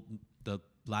all the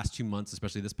last 2 months,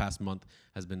 especially this past month,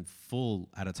 has been full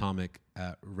at Atomic,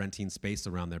 renting space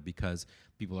around there because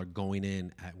people are going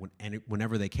in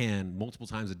whenever they can, multiple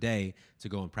times a day, to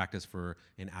go and practice for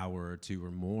an hour or two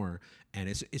or more. And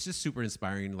it's just super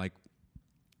inspiring. Like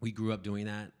we grew up doing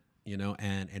that,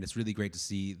 and it's really great to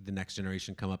see the next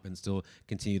generation come up and still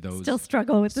continue those. Still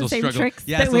struggle with the same tricks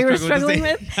that we were struggling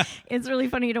with. It's really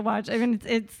funny to watch. I mean,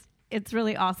 it's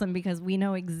really awesome because we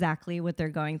know exactly what they're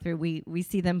going through. We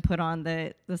see them put on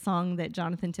the song that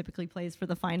Jonathan typically plays for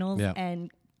the finals and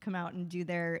come out and do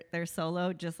their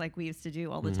solo just like we used to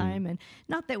do all the time. And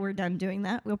not that we're done doing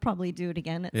that. We'll probably do it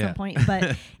again at some point.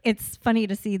 But it's funny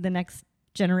to see the next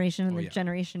generation and the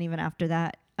generation even after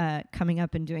that coming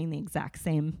up and doing the exact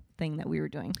same thing that we were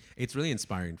doing. It's really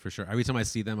inspiring for sure. Every time I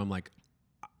see them, I'm like,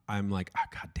 oh,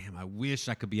 God damn, I wish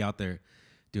I could be out there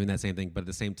doing that same thing. But at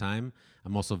the same time,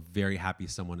 I'm also very happy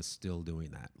someone is still doing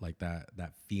that. Like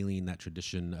that feeling, that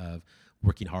tradition of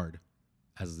working hard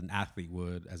as an athlete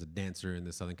would, as a dancer in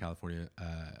the Southern California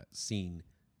scene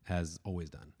has always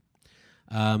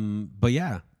done. But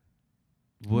yeah.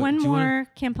 One more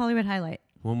Camp Hollywood highlight.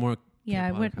 One more.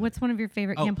 Yeah. What's one of your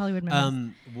favorite Camp Hollywood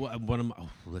memories?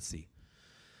 Let's see.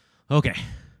 Okay.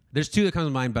 There's two that come to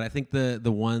mind, but I think the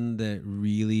one that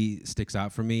really sticks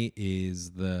out for me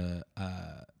is the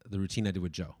routine I did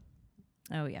with Joe.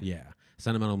 Oh yeah. Yeah.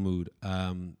 Sentimental Mood.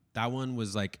 That one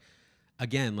was like,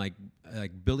 again, like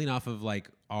building off of like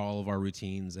all of our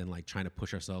routines and like trying to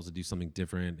push ourselves to do something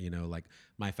different. Like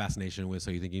my fascination with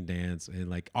So You Think You Can Dance and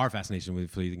like our fascination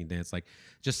with So You Think You Can Dance, like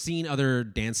just seeing other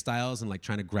dance styles and like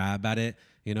trying to grab at it,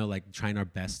 like trying our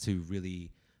best to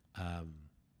really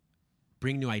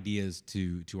bring new ideas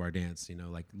to our dance,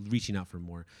 like reaching out for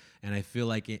more. And I feel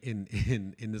like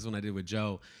in this one I did with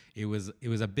Joe, it was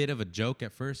a bit of a joke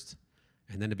at first,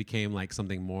 and then it became like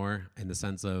something more in the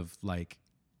sense of like,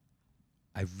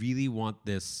 I really want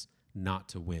this not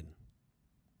to win.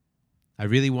 I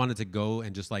really wanted to go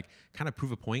and just like kind of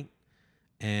prove a point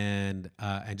and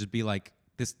just be like,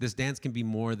 this dance can be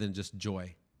more than just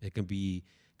joy. It can be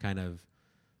kind of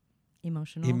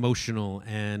emotional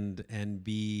and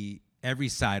be every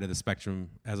side of the spectrum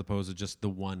as opposed to just the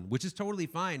one, which is totally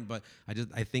fine. But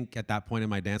I think at that point in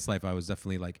my dance life, I was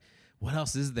definitely like, what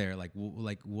else is there? Like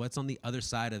what's on the other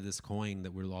side of this coin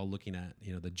that we're all looking at?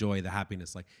 The joy, the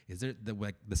happiness. Like, is there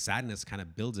the sadness kind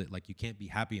of builds it? Like, you can't be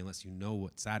happy unless you know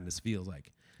what sadness feels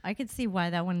like. I could see why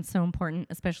that one's so important,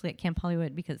 especially at Camp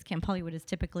Hollywood, because Camp Hollywood is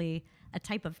typically a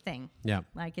type of thing. Yeah,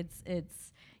 like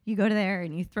it's you go to there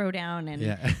and you throw down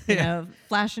and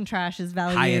flash and trash is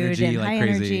valued, high energy, and like high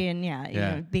crazy. Energy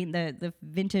and being the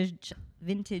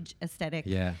vintage aesthetic.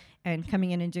 Yeah, and coming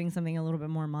in and doing something a little bit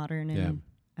more modern and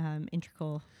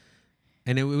integral.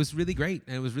 And it was really great,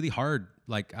 and it was really hard.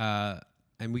 Like,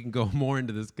 and we can go more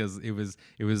into this because it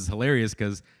was hilarious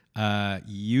because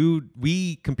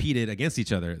we competed against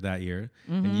each other that year,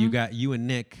 and you and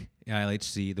Nick at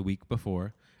ILHC the week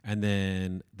before, and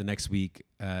then the next week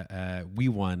we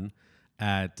won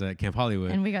at Camp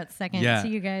Hollywood, and we got second to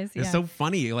you guys. It's so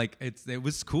funny. Like it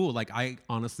was cool. Like I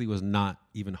honestly was not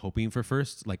even hoping for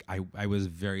first. Like I was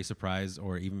very surprised,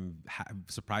 or even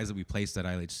surprised that we placed at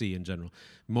ILHC in general.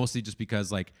 Mostly just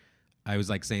because like I was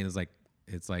like saying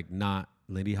it's like not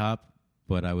Lindy Hop,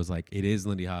 but I was like, it is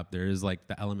Lindy Hop. There is like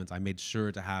the elements. I made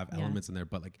sure to have elements in there,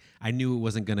 but like I knew it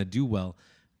wasn't gonna do well.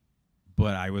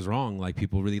 But I was wrong. Like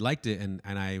people really liked it, and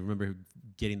I remember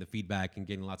getting the feedback and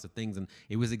getting lots of things, and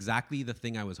it was exactly the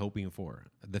thing I was hoping for.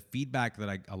 The feedback that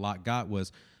I a lot got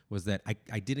was that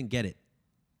I didn't get it.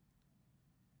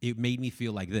 It made me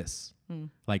feel like this,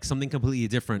 like something completely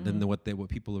different than what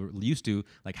people are used to,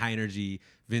 like high energy,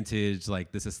 vintage,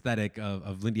 like this aesthetic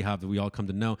of Lindy Hop that we all come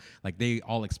to know. Like they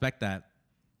all expect that,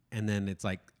 and then it's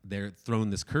like they're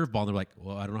throwing this curveball, and they're like,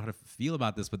 well, I don't know how to feel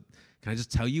about this, but can I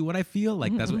just tell you what I feel?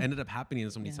 Like that's what ended up happening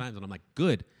so many times, and I'm like,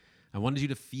 good. I wanted you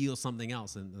to feel something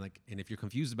else, and if you're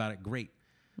confused about it, great.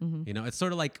 It's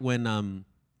sort of like when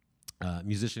a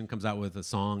musician comes out with a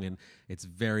song and it's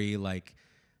very like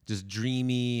just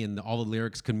dreamy, and all the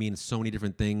lyrics could mean so many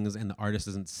different things, and the artist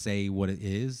doesn't say what it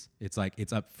is. It's like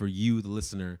it's up for you, the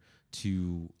listener,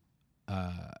 to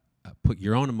put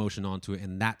your own emotion onto it,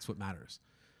 and that's what matters.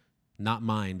 not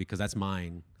mine, because that's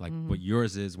mine. Like what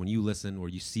yours is, when you listen or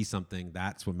you see something,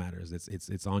 that's what matters.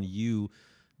 It's on you,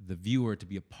 the viewer, to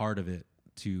be a part of it,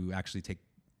 to actually take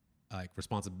like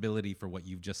responsibility for what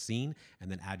you've just seen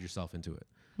and then add yourself into it.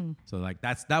 So like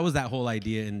that was that whole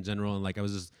idea in general. And like, I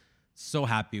was just so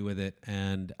happy with it.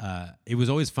 And it was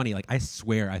always funny. Like, I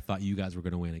swear I thought you guys were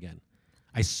going to win again.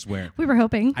 I swear. We were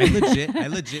hoping. I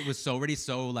legit was already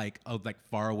so like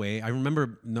far away. I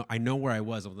remember, I know where I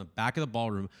was. I was in the back of the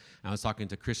ballroom. And I was talking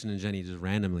to Christian and Jenny just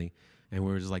randomly. And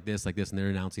we were just like this, and they're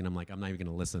announcing. I'm like, I'm not even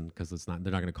going to listen because they're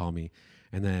not going to call me.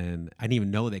 And then I didn't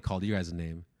even know they called you guys'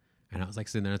 name. And I was like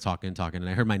sitting there talking. And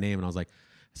I heard my name and I was like,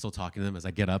 still talking to them as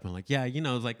I get up. And I'm like, yeah, you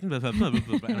know, it's like, blah, blah, blah,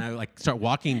 blah, blah. And I like start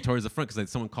walking towards the front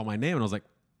because someone called my name. And I was like,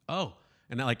 oh.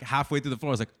 And then like halfway through the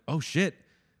floor, I was like, oh shit.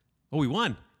 Oh, we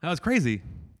won. That was crazy.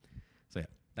 So yeah,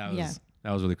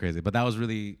 that was really crazy. But that was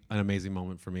really an amazing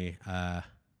moment for me.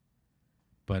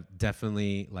 But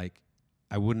definitely, like,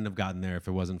 I wouldn't have gotten there if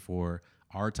it wasn't for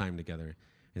our time together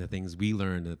and the things we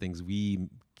learned and the things we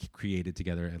created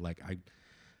together. And like,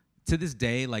 to this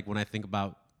day, like when I think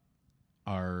about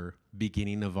our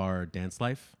beginning of our dance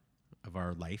life, of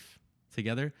our life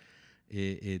together,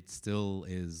 it still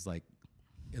is like,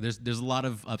 there's a lot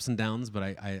of ups and downs, but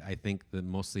I think that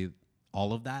mostly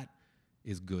all of that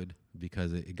is good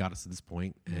because it got us to this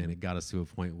point, and it got us to a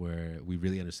point where we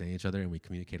really understand each other and we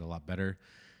communicate a lot better.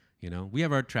 You know, we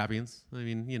have our trappings. I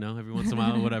mean, you know, every once in a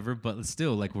while, whatever. But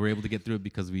still, like, we're able to get through it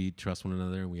because we trust one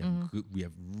another, and we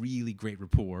have really great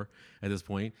rapport at this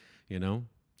point. You know,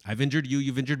 I've injured you,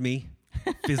 you've injured me,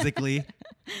 physically,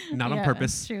 not on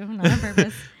purpose. True, not on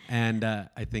purpose. And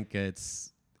I think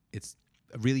it's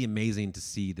really amazing to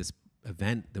see this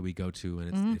event that we go to,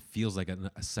 and it feels like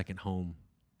a second home.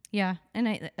 Yeah,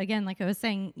 and again, like I was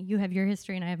saying, you have your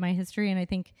history and I have my history, and I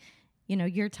think, you know,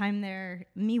 your time there,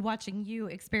 me watching you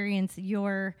experience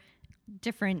your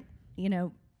different, you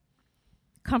know,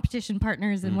 competition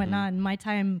partners and whatnot, and my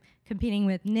time competing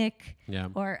with Nick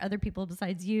or other people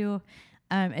besides you,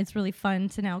 it's really fun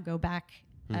to now go back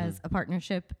as a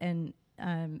partnership and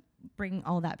bring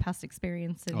all that past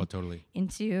experience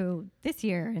into this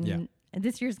year. And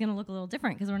this year is going to look a little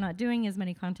different because we're not doing as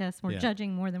many contests. We're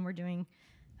judging more than we're doing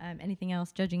anything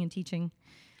else, judging and teaching.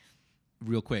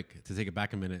 Real quick, to take it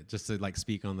back a minute, just to like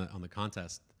speak on the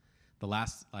contest, the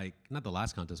last, like, not the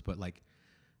last contest, but like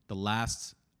the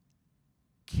last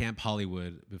Camp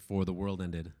Hollywood before the world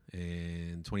ended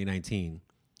in 2019,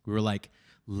 we were like,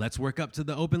 let's work up to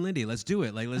the Open Lindy. Let's do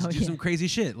it. Like, let's do some crazy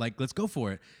shit. Like, let's go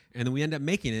for it. And then we end up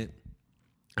making it,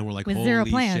 and we're like, with holy zero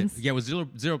plans. shit. Yeah, with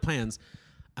zero plans.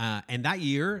 And that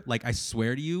year, like, I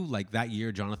swear to you, like, that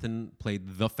year, Jonathan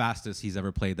played the fastest he's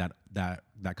ever played that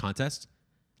contest.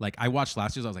 Like, I watched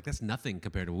last year's, I was like, that's nothing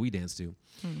compared to what we danced to.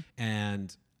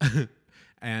 And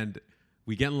and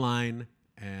we get in line,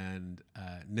 and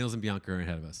Nils and Bianca are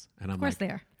ahead of us. And I'm of course they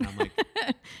are. I'm like,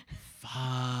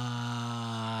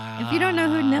 fuck. If you don't know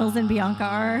who Nils and Bianca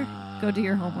are, go do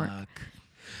your homework.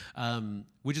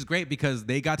 Which is great because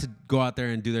they got to go out there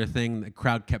and do their thing. The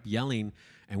crowd kept yelling,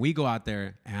 and we go out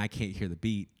there, and I can't hear the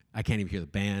beat. I can't even hear the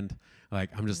band. Like,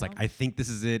 I'm just like, I think this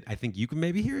is it. I think you can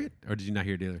maybe hear it. Or did you not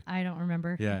hear it either? I don't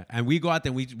remember. Yeah. And we go out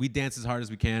there and we dance as hard as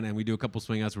we can, and we do a couple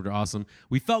swing outs, which are awesome.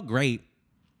 We felt great.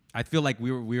 I feel like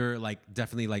we were like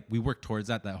definitely like we worked towards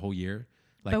that whole year.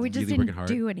 Like, but we just really didn't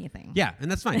do anything. Yeah,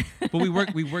 and that's fine. But we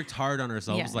worked hard on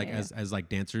ourselves as like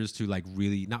dancers to like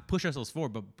really not push ourselves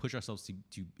forward, but push ourselves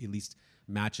to at least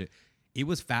match it. It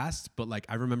was fast, but like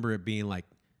I remember it being like,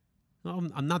 oh,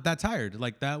 I'm not that tired.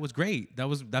 Like, that was great.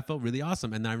 That felt really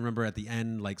awesome. And then I remember at the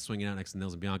end, like, swinging out next to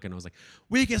Nils and Bianca, and I was like,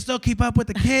 we can still keep up with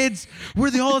the kids.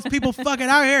 We're the oldest people fucking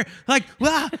out here. Like,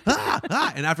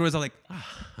 And afterwards, I'm like,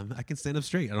 I can stand up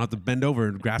straight. I don't have to bend over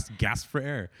and gasp for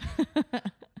air.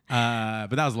 But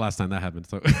that was the last time that happened.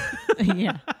 So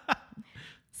yeah.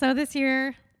 So this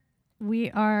year,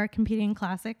 we are competing in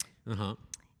Classic.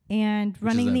 And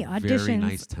running the auditions. Very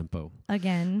nice tempo.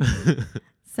 Again.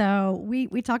 So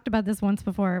we talked about this once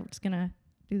before. We're just going to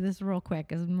do this real quick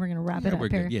because we're going to wrap it up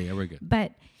here. Yeah, we're good.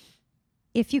 But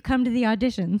if you come to the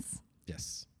auditions,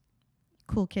 yes,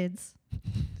 cool kids,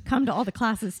 come to all the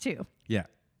classes too. Yeah.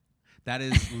 That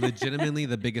is legitimately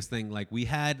the biggest thing. Like, we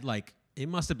had like, it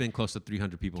must have been close to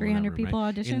 300 people. 300 people right?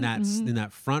 audition in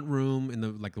that front room, in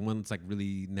the one that's like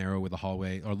really narrow with a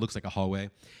hallway, or looks like a hallway.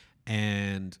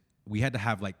 And we had to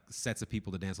have like sets of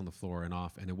people to dance on the floor and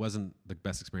off, and it wasn't the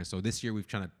best experience. So this year we've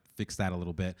tried to fix that a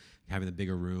little bit, having a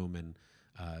bigger room and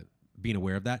being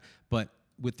aware of that. But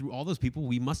through all those people,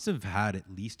 we must have had at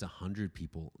least 100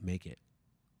 people make it.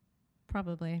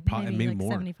 Probably maybe like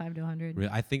more. 75 to 100.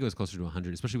 I think it was closer to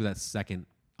 100, especially with that second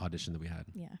audition that we had.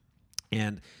 Yeah.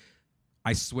 And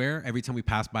I swear, every time we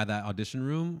pass by that audition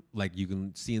room, like you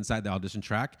can see inside the audition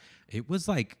track, it was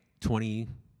like 20,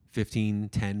 15,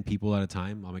 10 people at a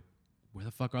time. I'm like, where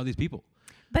the fuck are all these people?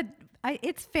 But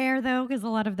it's fair, though, because a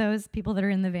lot of those people that are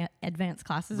in the advanced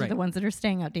classes are the ones that are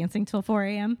staying out dancing till 4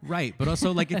 a.m. Right. But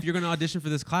also, like, if you're going to audition for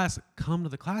this class, come to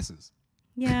the classes.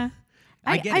 Yeah.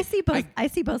 I see both. I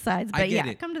see both sides, but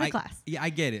yeah, come to the class. Yeah, I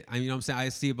get it. I mean, you know what I'm saying? I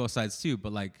see both sides too,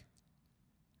 but like,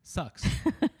 sucks.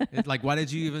 It's like, why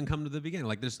did you even come to the beginning?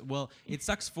 Like, it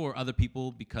sucks for other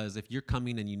people because if you're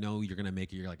coming and you know you're gonna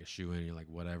make it, you're like a shoo-in, you're like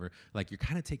whatever. Like, you're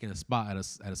kind of taking a spot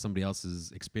at somebody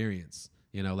else's experience.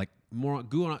 You know, like more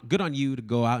good on you to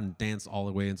go out and dance all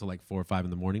the way until like 4 or 5 in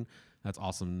the morning. That's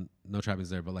awesome. No trappings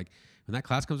there, but like when that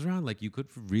class comes around, like you could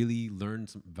really learn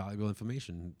some valuable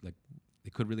information. Like,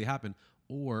 it could really happen,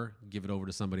 or give it over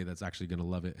to somebody that's actually going to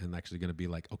love it and actually going to be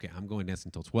like, okay, I'm going dancing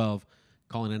until 12,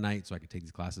 calling it a night so I can take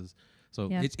these classes. So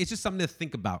it's just something to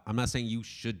think about. I'm not saying you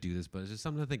should do this, but it's just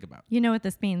something to think about. You know what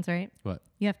this means, right? What?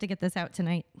 You have to get this out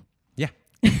tonight. Yeah.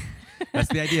 That's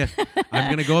the idea. I'm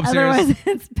going to go upstairs. Otherwise,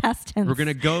 it's past tense. We're going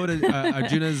to go to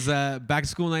Arjuna's back to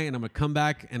school night, and I'm going to come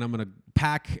back, and I'm going to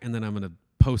pack, and then I'm going to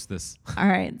post this. All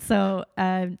right. So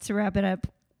to wrap it up,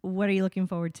 what are you looking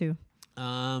forward to?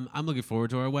 I'm looking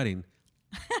forward to our wedding.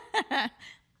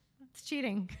 It's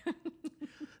cheating.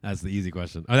 That's the easy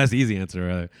question. Oh, that's the easy answer,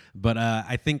 rather. But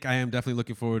I think I am definitely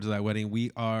looking forward to that wedding.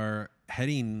 We are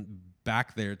heading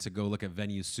back there to go look at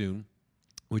venues soon,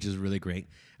 which is really great.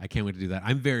 I can't wait to do that.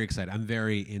 I'm very excited. I'm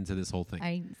very into this whole thing.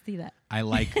 I see that. I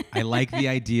like the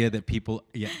idea that people.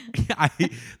 Yeah, I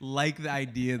like the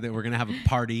idea that we're gonna have a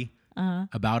party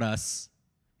about us.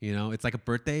 You know, it's like a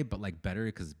birthday, but like better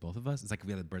because both of us. It's like if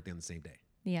we had a birthday on the same day.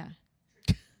 Yeah.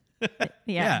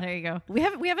 Yeah, there you go. We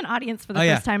have an audience for the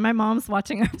first time. My mom's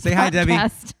watching our Say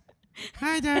podcast.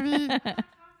 Hi, Debbie. Hi, Debbie. They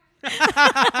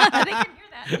can hear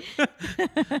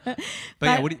that. But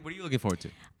yeah, what are you looking forward to?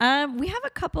 We have a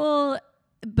couple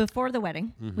before the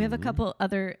wedding. Mm-hmm. We have a couple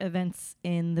other events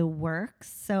in the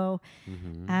works. So,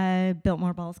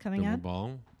 Biltmore Ball's coming up.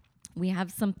 Ball. We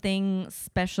have something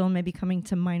special maybe coming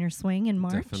to Minor Swing in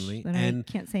March. Definitely. That I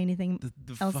can't say anything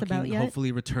else about yet.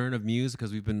 Hopefully return of Muse,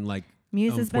 because we've been like,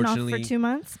 Muse has been off for 2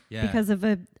 months because of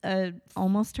a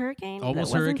almost hurricane.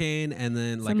 Almost hurricane, and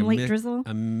then like late drizzle.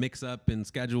 A mix up in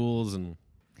schedules.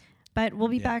 But we'll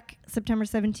be back September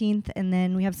 17th, and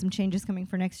then we have some changes coming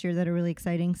for next year that are really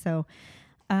exciting. So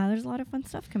there's a lot of fun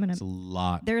stuff coming up. It's a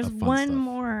lot. There's of fun one stuff.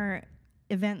 more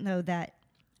event though that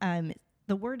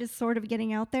the word is sort of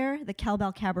getting out there. The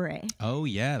Cowbell Cabaret. Oh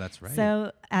yeah, that's right.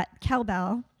 So at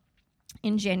Cowbell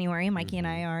in January, Mikey and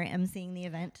I are emceeing the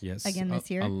event again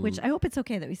this year, which I hope it's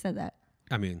okay that we said that.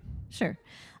 I mean, sure.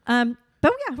 But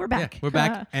yeah, we're back. Yeah, we're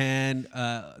back, and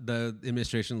the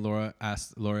administration, Laura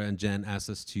and Jen asked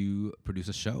us to produce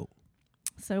a show.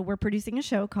 So we're producing a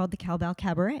show called the Cowbell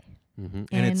Cabaret,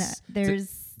 and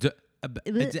there's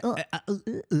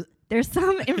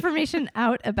some information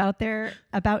out about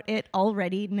it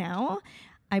already now.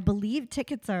 I believe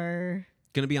tickets are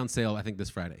going to be on sale, I think, this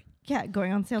Friday. Yeah,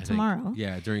 going on sale tomorrow.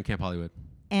 Yeah, during Camp Hollywood.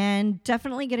 And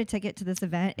definitely get a ticket to this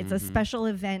event. It's a special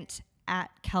event at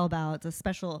Cowbell. It's a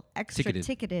special extra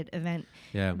ticketed event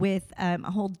with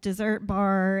a whole dessert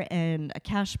bar and a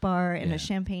cash bar and a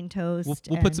champagne toast.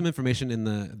 We'll put some information in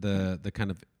the kind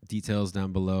of details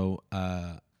down below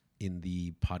in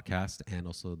the podcast and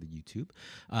also the YouTube.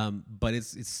 But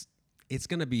it's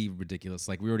going to be ridiculous.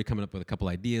 Like, we're already coming up with a couple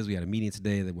ideas. We had a meeting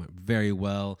today that went very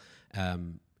well.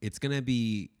 It's going to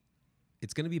be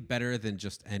better than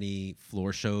just any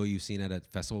floor show you've seen at a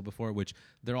festival before, which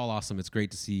they're all awesome. It's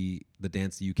great to see the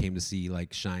dance that you came to see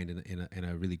like shined in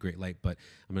a really great light. But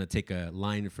I'm going to take a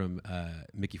line from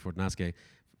Mickey Fortnasque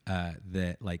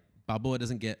that like Balboa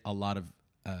doesn't get a lot of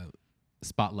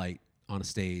spotlight on a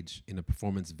stage in a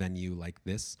performance venue like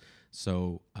this.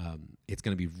 So it's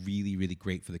going to be really, really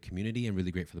great for the community and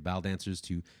really great for the ball dancers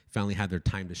to finally have their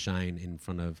time to shine in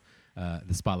front of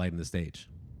the spotlight and the stage.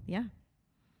 Yeah.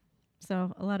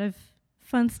 So a lot of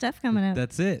fun stuff coming up.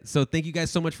 That's it. So thank you guys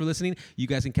so much for listening. You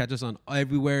guys can catch us on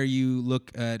everywhere you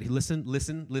look at listen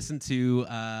to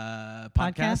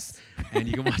podcasts. And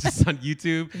you can watch us on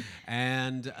YouTube.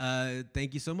 And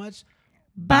thank you so much.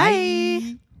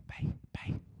 Bye. Bye.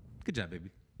 Good job, baby.